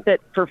 So I think that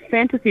for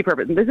fantasy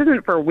purposes, this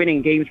isn't for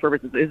winning games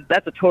purposes.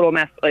 That's a total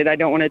mess that I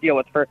don't want to deal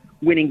with for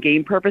winning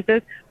game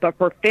purposes. But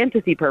for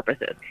fantasy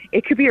purposes,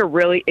 it could be a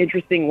really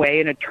interesting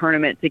way in a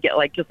tournament to get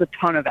just a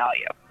ton of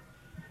value.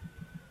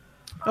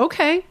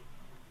 Okay.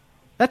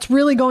 That's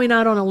really going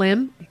out on a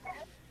limb.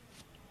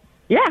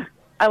 Yeah,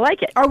 I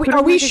like it. Are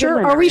we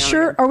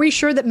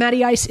sure that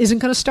Matty Ice isn't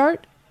going to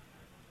start?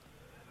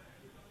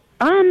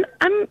 I'm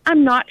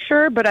not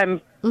sure, but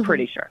I'm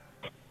pretty sure.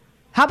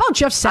 How about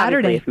Jeff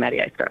Saturday? Obviously, if Matty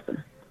Ice starts.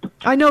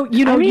 I know.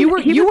 You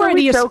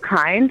were so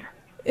kind.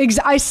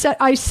 I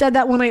said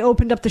that when I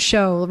opened up the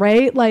show,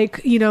 right?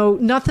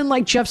 Nothing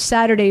like Jeff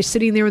Saturday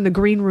sitting there in the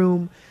green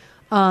room,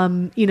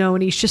 and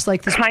he's just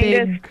like this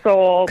kindest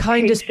soul,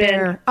 kindest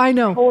bear. I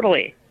know.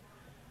 Totally.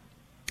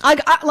 I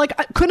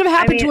couldn't have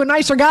happened to a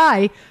nicer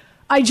guy.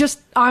 I'm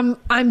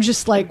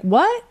just like,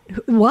 what?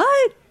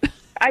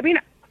 I mean,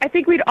 I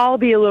think we'd all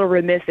be a little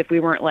remiss if we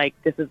weren't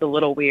this is a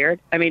little weird.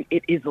 I mean,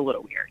 it is a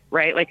little weird,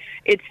 right?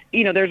 It's,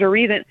 there's a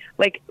reason,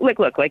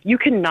 look, you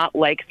cannot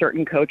like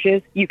certain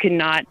coaches. You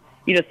cannot,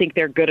 think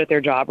they're good at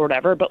their job or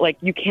whatever, but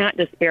you can't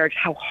disparage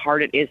how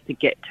hard it is to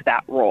get to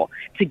that role,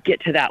 to get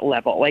to that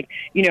level.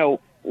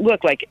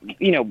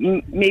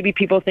 Maybe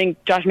people think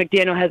Josh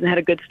McDaniel hasn't had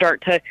a good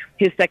start to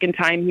his second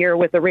time here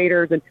with the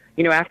Raiders and,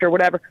 after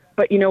whatever,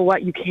 but you know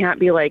what? You can't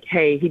be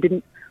hey, he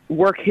didn't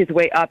work his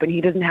way up and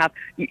he doesn't have,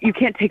 you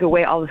can't take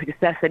away all the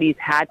success that he's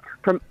had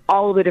from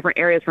all of the different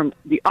areas, from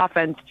the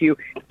offense to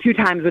 2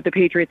 times with the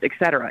Patriots,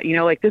 etc. You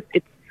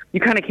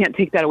kind of can't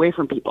take that away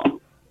from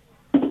people.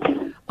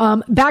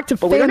 Back to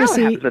fantasy. We don't know what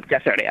happens with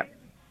Jeff Saturday.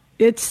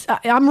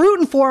 I'm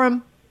rooting for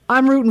him.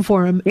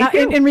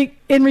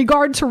 In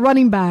regard to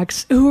running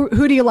backs, who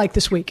do you like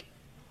this week?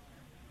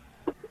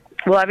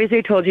 Well, obviously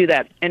I told you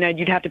that, and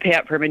you'd have to pay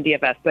up for him in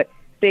DFS, but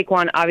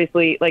Saquon,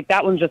 obviously,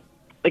 that one's just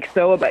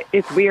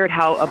it's weird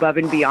how above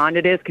and beyond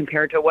it is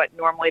compared to what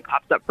normally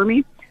pops up for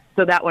me.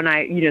 So that one,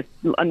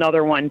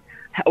 another one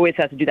always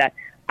has to do that.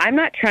 I'm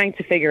not trying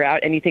to figure out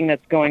anything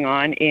that's going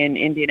on in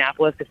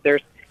Indianapolis. If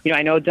there's,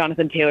 I know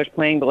Jonathan Taylor's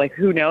playing, but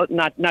who knows?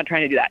 Not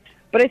trying to do that.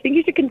 But I think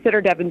you should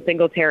consider Devin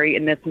Singletary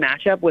in this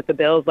matchup with the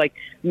Bills,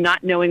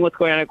 not knowing what's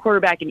going on at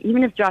quarterback. And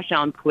even if Josh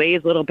Allen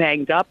plays a little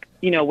banged up,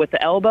 with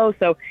the elbow.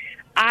 So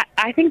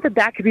I think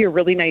that could be a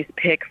really nice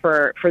pick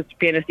for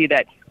fantasy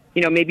that,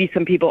 maybe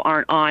some people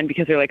aren't on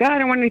because they're like, I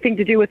don't want anything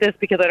to do with this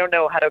because I don't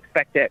know how to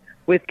expect it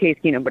with Case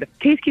Keenum. But if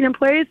Case Keenum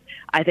plays,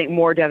 I think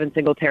more Devin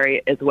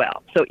Singletary as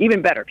well. So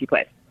even better if he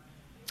plays.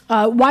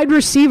 Wide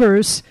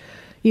receivers,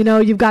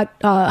 you've got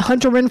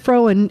Hunter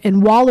Renfrow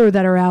and Waller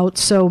that are out.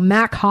 So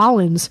Mac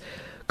Hollins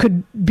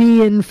could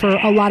be in for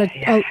a lot of,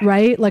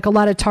 right? Like a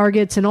lot of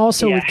targets. And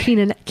also with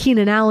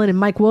Keenan Allen and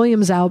Mike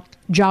Williams out,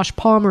 Josh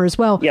Palmer as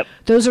well. Yep.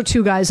 Those are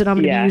two guys that I'm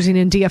going to be using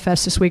in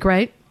DFS this week,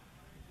 right?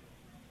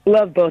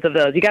 Love both of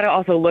those. You got to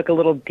also look a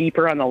little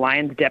deeper on the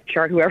Lions depth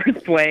chart.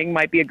 Whoever's playing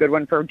might be a good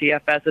one for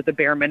DFS at the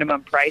bare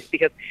minimum price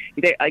because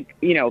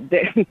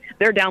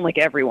they're down like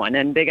everyone,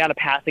 and they got to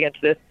pass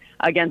against this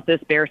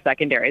Bears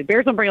secondary. The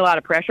Bears don't bring a lot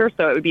of pressure,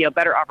 so it would be a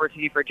better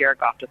opportunity for Jared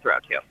Goff to throw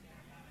to.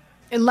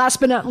 And last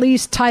but not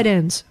least, tight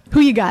ends.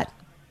 Who you got?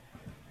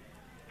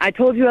 I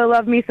told you I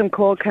love me some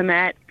Cole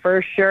Kmet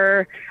for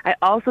sure. I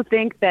also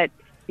think that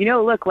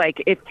look,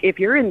 like if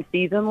you're in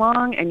season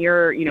long and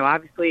you're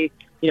obviously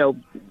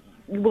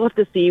we'll have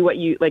to see what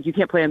you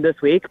can't play them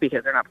this week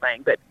because they're not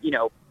playing, but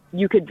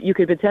you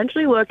could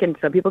potentially look, and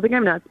some people think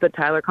I'm nuts, but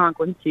Tyler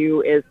Conklin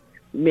too is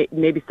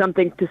maybe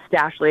something to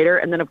stash later.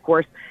 And then of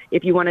course,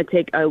 if you want to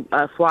take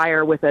a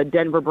flyer with a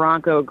Denver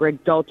Bronco,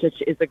 Greg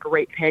Dulcich is a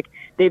great pick.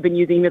 They've been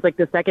using him as like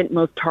the second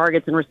most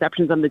targets and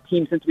receptions on the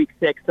team since week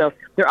 6. So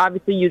they're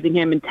obviously using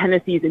him, and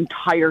Tennessee's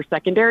entire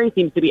secondary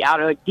seems to be out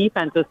of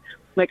defenses.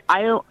 Like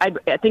I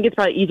think it's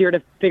probably easier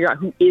to figure out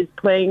who is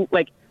playing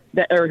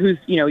or who's,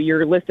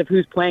 your list of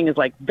who's playing is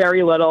like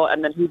very little,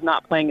 and then who's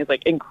not playing is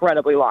like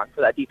incredibly long for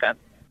that defense.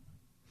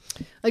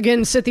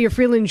 Again, Cynthia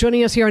Freeland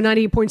joining us here on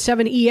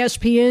 98.7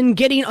 ESPN,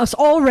 getting us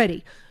all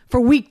ready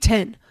for week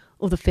 10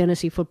 of the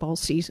fantasy football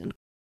season.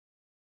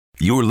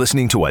 You're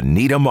listening to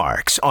Anita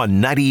Marks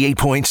on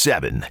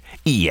 98.7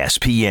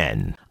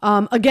 ESPN.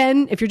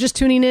 Again, if you're just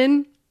tuning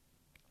in,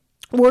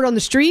 word on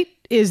the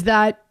street is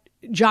that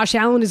Josh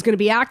Allen is going to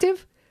be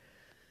active.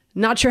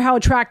 Not sure how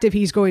attractive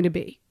he's going to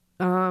be.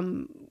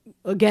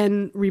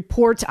 Again,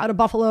 reports out of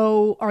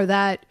Buffalo are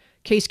that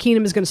Case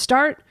Keenum is going to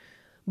start,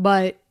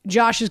 but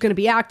Josh is going to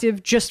be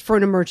active just for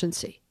an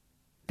emergency.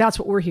 That's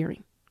what we're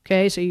hearing.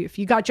 Okay, so if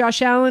you got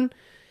Josh Allen,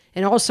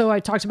 and also I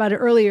talked about it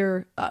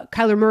earlier,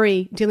 Kyler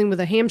Murray dealing with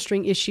a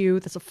hamstring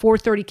issue. That's a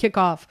 4:30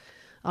 kickoff.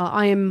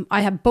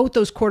 I have both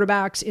those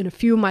quarterbacks in a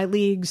few of my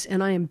leagues,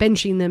 and I am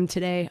benching them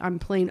today. I'm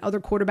playing other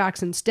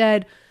quarterbacks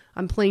instead.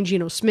 I'm playing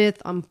Geno Smith.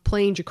 I'm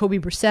playing Jacoby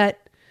Brissett.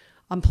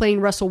 I'm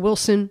playing Russell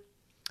Wilson.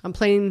 I'm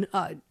playing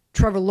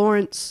Trevor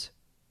Lawrence.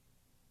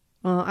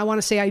 I want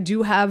to say I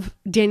do have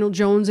Daniel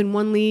Jones in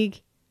one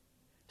league.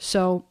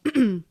 So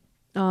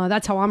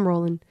that's how I'm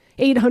rolling.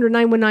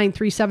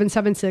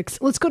 800-919-3776.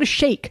 Let's go to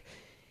Shake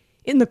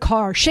in the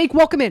car. Shake,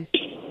 welcome in.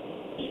 Good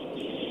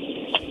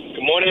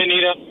morning,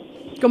 Anita.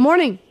 Good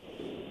morning.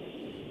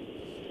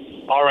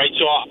 All right,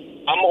 so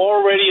I'm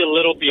already a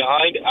little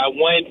behind. I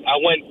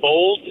went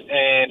bold,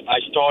 and I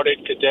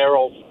started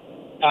Kadero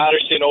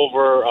Patterson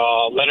over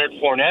Leonard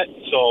Fournette,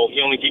 so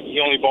he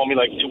only bought me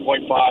like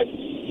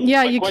 2.5.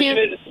 Yeah, you can't.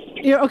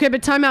 Okay,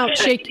 but time out,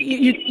 Shake.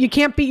 You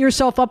can't beat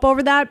yourself up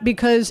over that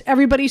because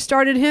everybody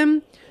started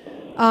him.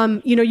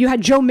 You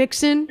had Joe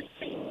Mixon,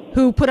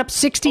 who put up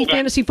 60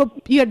 fantasy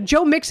football. You had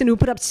Joe Mixon who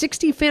put up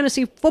 60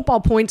 fantasy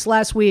football points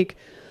last week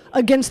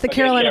against the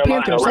Carolina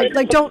Panthers. Right.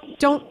 Like don't.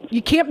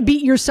 You can't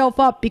beat yourself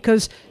up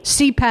because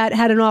CPAT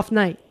had an off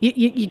night.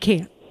 You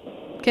can't.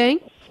 Okay.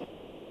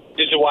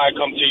 This is why I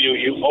come to you.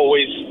 You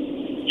always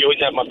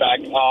have my back.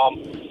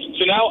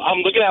 So now I'm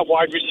looking at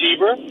wide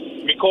receiver.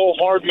 Mecole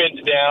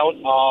Hardman's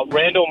down.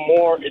 Randall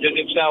Moore, it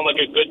doesn't sound like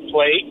a good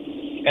play.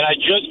 And I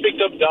just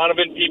picked up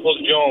Donovan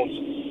Peoples-Jones.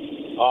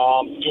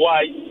 Do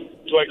I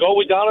go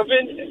with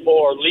Donovan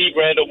or leave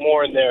Randall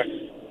Moore in there?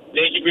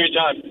 Thank you for your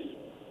time.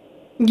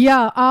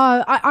 Yeah,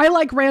 I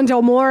like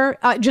Randall Moore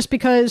just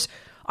because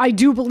I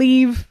do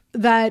believe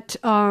that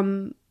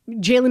Jalen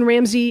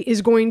Ramsey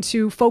is going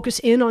to focus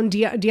in on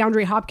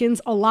DeAndre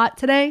Hopkins a lot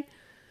today.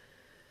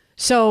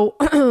 So,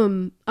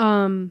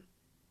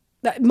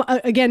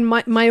 again,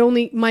 my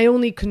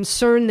only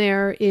concern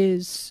there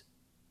is,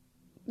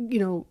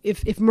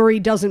 if Murray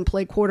doesn't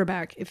play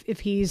quarterback, if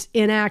he's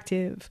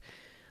inactive,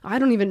 I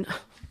don't even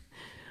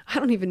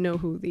know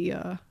who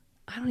the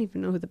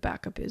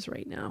backup is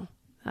right now.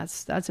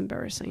 That's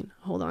embarrassing.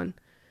 Hold on,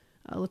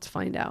 let's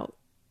find out.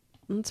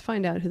 Let's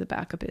find out who the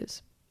backup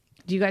is.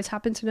 Do you guys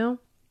happen to know?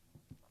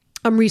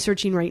 I'm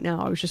researching right now.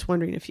 I was just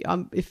wondering if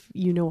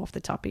you know off the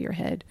top of your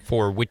head.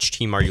 For which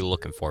team are you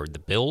looking for? The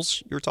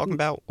Bills you're talking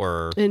about,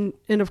 or and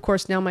of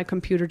course now my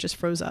computer just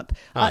froze up.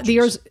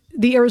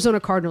 The Arizona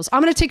Cardinals.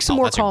 I'm going to take some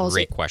more calls.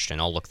 That's a great question.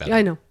 I'll look that up.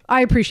 I know.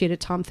 I appreciate it,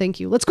 Tom. Thank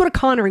you. Let's go to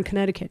Connor in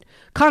Connecticut.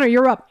 Connor,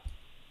 you're up.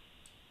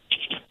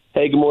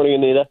 Hey, good morning,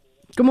 Anita.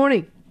 Good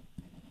morning.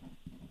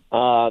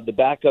 The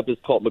backup is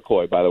Colt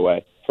McCoy, by the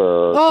way,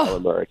 for Kyler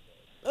Murray.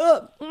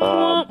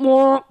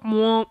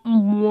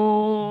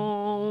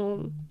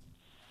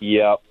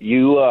 Yeah,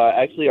 you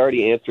actually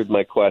already answered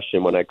my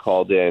question when I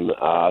called in.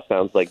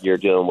 Sounds like you're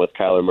dealing with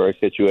Kyler Murray's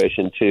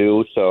situation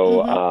too.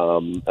 So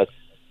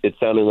it's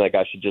sounding like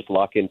I should just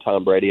lock in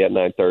Tom Brady at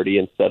 9:30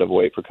 instead of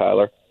wait for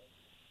Kyler.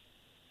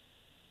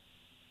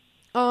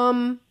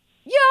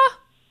 Yeah.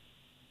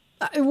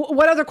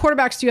 What other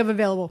quarterbacks do you have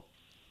available?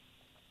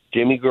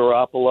 Jimmy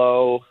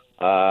Garoppolo,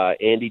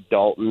 Andy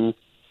Dalton,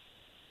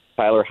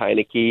 Tyler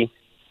Heineke,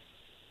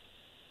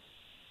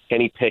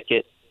 Kenny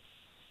Pickett,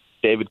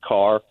 David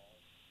Carr.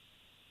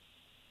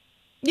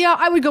 Yeah,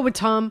 I would go with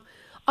Tom.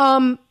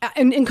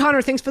 And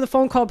Connor, thanks for the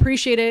phone call.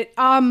 Appreciate it.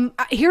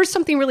 Here's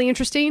something really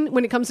interesting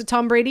when it comes to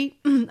Tom Brady.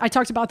 I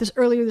talked about this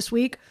earlier this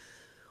week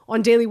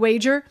on Daily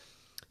Wager.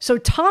 So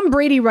Tom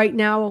Brady right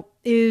now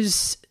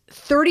is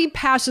 30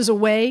 passes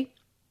away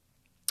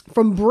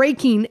from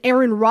breaking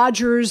Aaron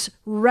Rodgers'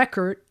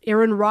 record.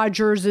 Aaron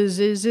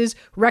Rodgers'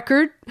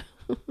 record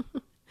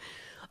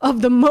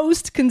of the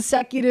most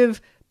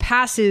consecutive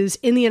passes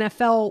in the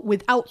NFL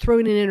without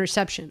throwing an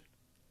interception.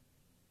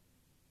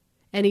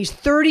 And he's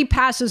 30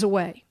 passes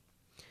away.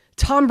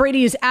 Tom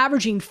Brady is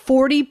averaging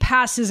 40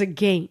 passes a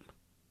game.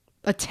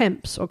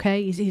 Attempts,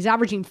 okay? He's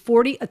averaging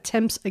 40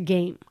 attempts a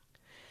game.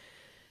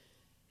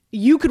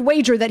 You could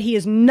wager that he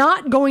is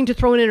not going to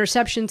throw an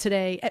interception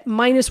today at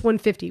minus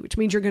 150, which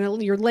means you're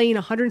laying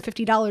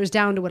 $150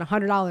 down to win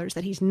 $100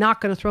 that he's not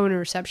going to throw an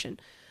interception.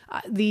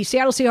 The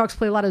Seattle Seahawks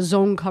play a lot of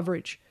zone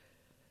coverage.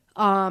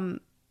 So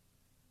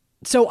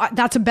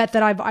that's a bet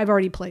that I've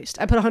already placed.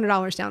 I put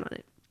 $100 down on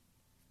it.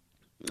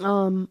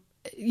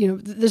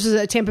 This is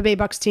a Tampa Bay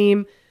Bucks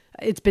team.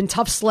 It's been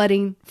tough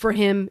sledding for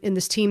him in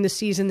this team this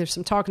season. There's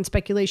some talk and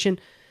speculation.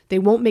 They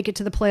won't make it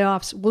to the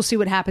playoffs. We'll see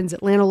what happens.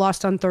 Atlanta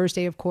lost on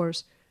Thursday, of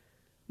course.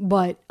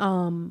 But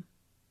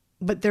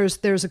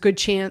there's a good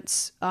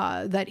chance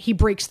that he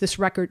breaks this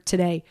record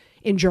today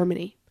in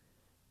Germany.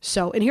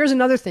 So, and here's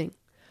another thing.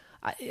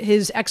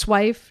 His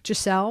ex-wife,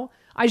 Giselle,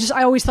 I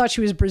always thought she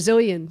was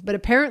Brazilian, but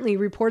apparently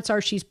reports are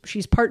she's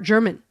part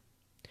German.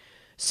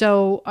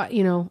 So,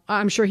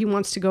 I'm sure he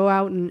wants to go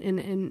out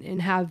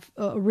and have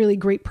a really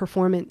great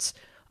performance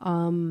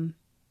in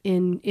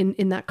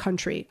that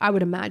country, I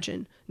would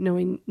imagine,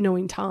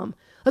 knowing Tom.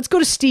 Let's go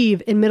to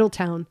Steve in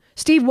Middletown.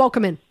 Steve,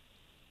 welcome in.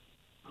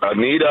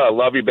 Anita,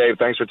 love you, babe.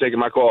 Thanks for taking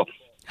my call.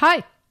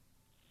 Hi.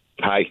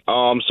 Hi.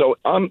 So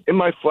in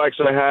my flex,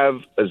 I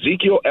have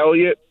Ezekiel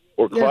Elliott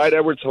or Clyde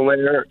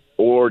Edwards-Helaire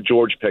or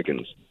George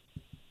Pickens.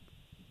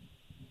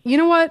 You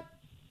know what?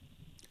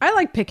 I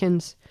like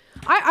Pickens.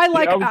 I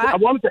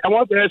wanted to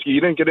ask you.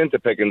 You didn't get into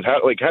Pickens. How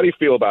do you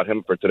feel about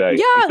him for today?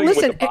 Yeah,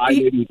 listen. With the bye,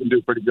 maybe he can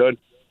do pretty good.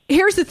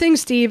 Here's the thing,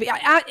 Steve.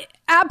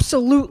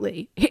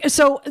 Absolutely.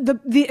 So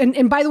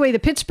and by the way, the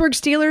Pittsburgh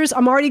Steelers.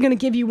 I'm already going to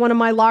give you one of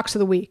my locks of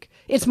the week.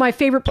 It's my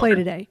favorite play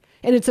today,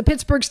 and it's the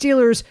Pittsburgh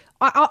Steelers.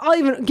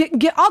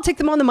 I'll take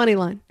them on the money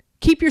line.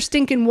 Keep your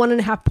stinking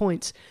 1.5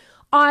 points.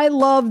 I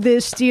love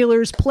this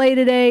Steelers play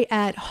today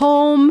at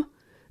home.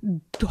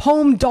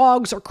 Home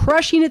dogs are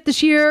crushing it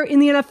this year in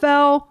the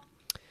NFL.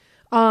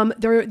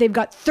 They've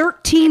got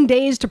 13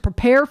 days to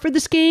prepare for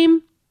this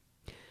game.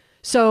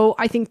 So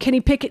I think Kenny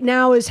Pickett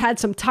now has had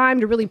some time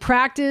to really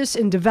practice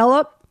and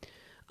develop.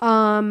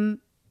 And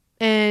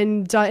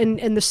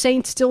the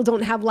Saints still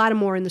don't have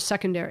Lattimore in the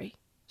secondary.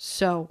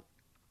 So,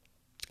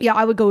 yeah,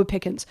 I would go with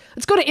Pickens.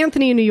 Let's go to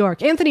Anthony in New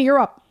York. Anthony, you're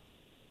up.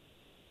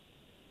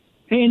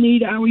 Hey,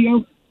 Anita, how are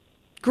you?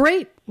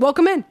 Great.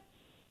 Welcome in.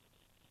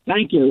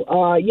 Thank you.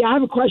 I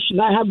have a question.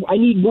 I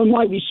need one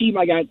wide receiver.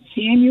 I got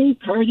Samuel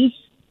Curtis,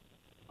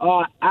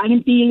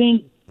 Adam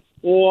Thielen,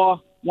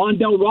 or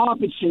Wan'Dale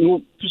Robinson,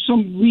 who for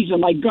some reason,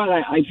 my God,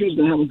 I feel is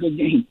going to have a good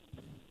game.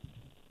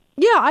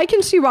 Yeah, I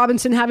can see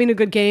Robinson having a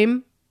good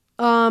game.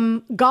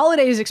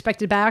 Galladay is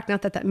expected back.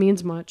 Not that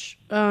means much.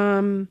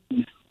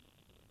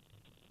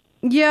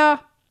 Yeah.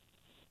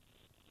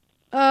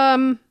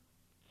 I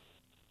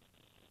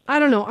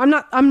don't know.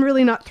 I'm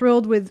really not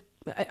thrilled with.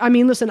 I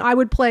mean, listen. I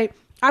would play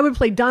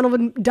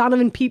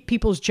Donovan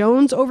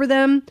Peoples-Jones over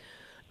them.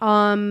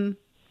 And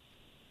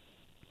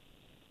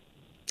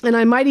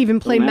I might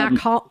even play Mac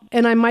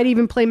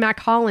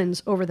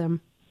Hollins over them.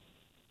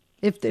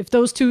 If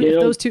those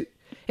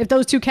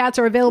two cats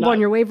are available on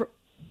your waiver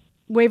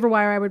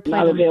wire, I would play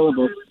them.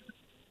 Available.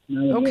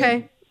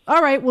 Okay.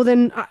 All right. Well,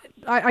 then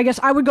I guess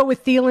I would go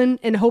with Thielen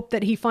and hope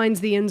that he finds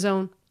the end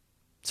zone.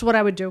 That's what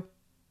I would do.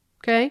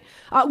 Okay.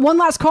 One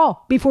last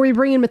call before we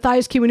bring in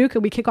Matthias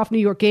Kiwanuka. We kick off New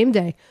York Game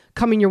Day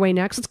coming your way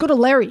next. Let's go to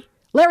Larry.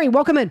 Larry,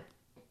 welcome in.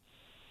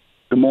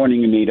 Good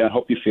morning, Anita. I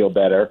hope you feel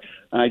better.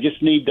 I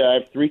just need I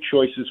have 3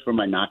 choices for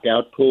my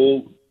knockout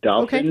pool: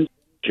 Dolphins,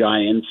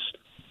 Giants,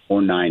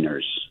 or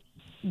Niners.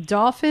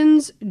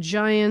 Dolphins,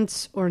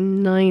 Giants, or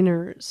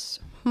Niners.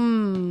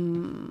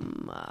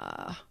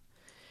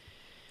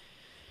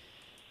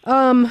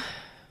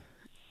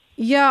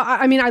 Yeah,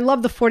 I mean, I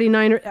love the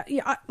 49ers.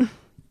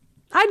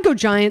 I'd go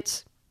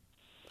Giants.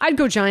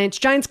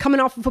 Giants coming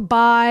off of a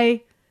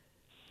bye.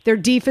 Their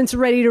defense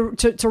ready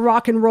to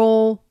rock and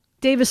roll.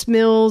 Davis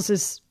Mills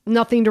is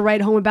nothing to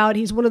write home about.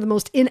 He's one of the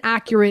most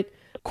inaccurate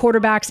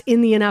quarterbacks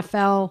in the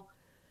NFL.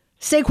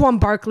 Saquon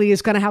Barkley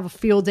is going to have a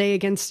field day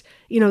against,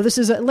 this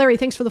is Larry.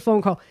 Thanks for the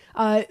phone call.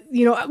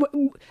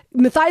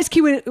 Matthias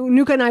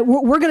Kiwanuka and I,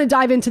 we're going to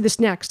dive into this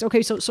next.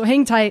 Okay, so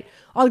hang tight.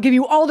 I'll give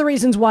you all the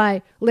reasons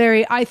why,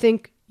 Larry, I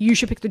think you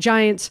should pick the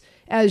Giants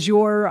as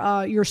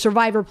your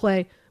survivor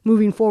play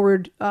moving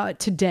forward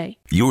today.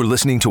 You're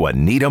listening to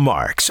Anita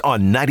Marks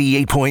on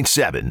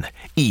 98.7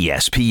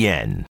 ESPN.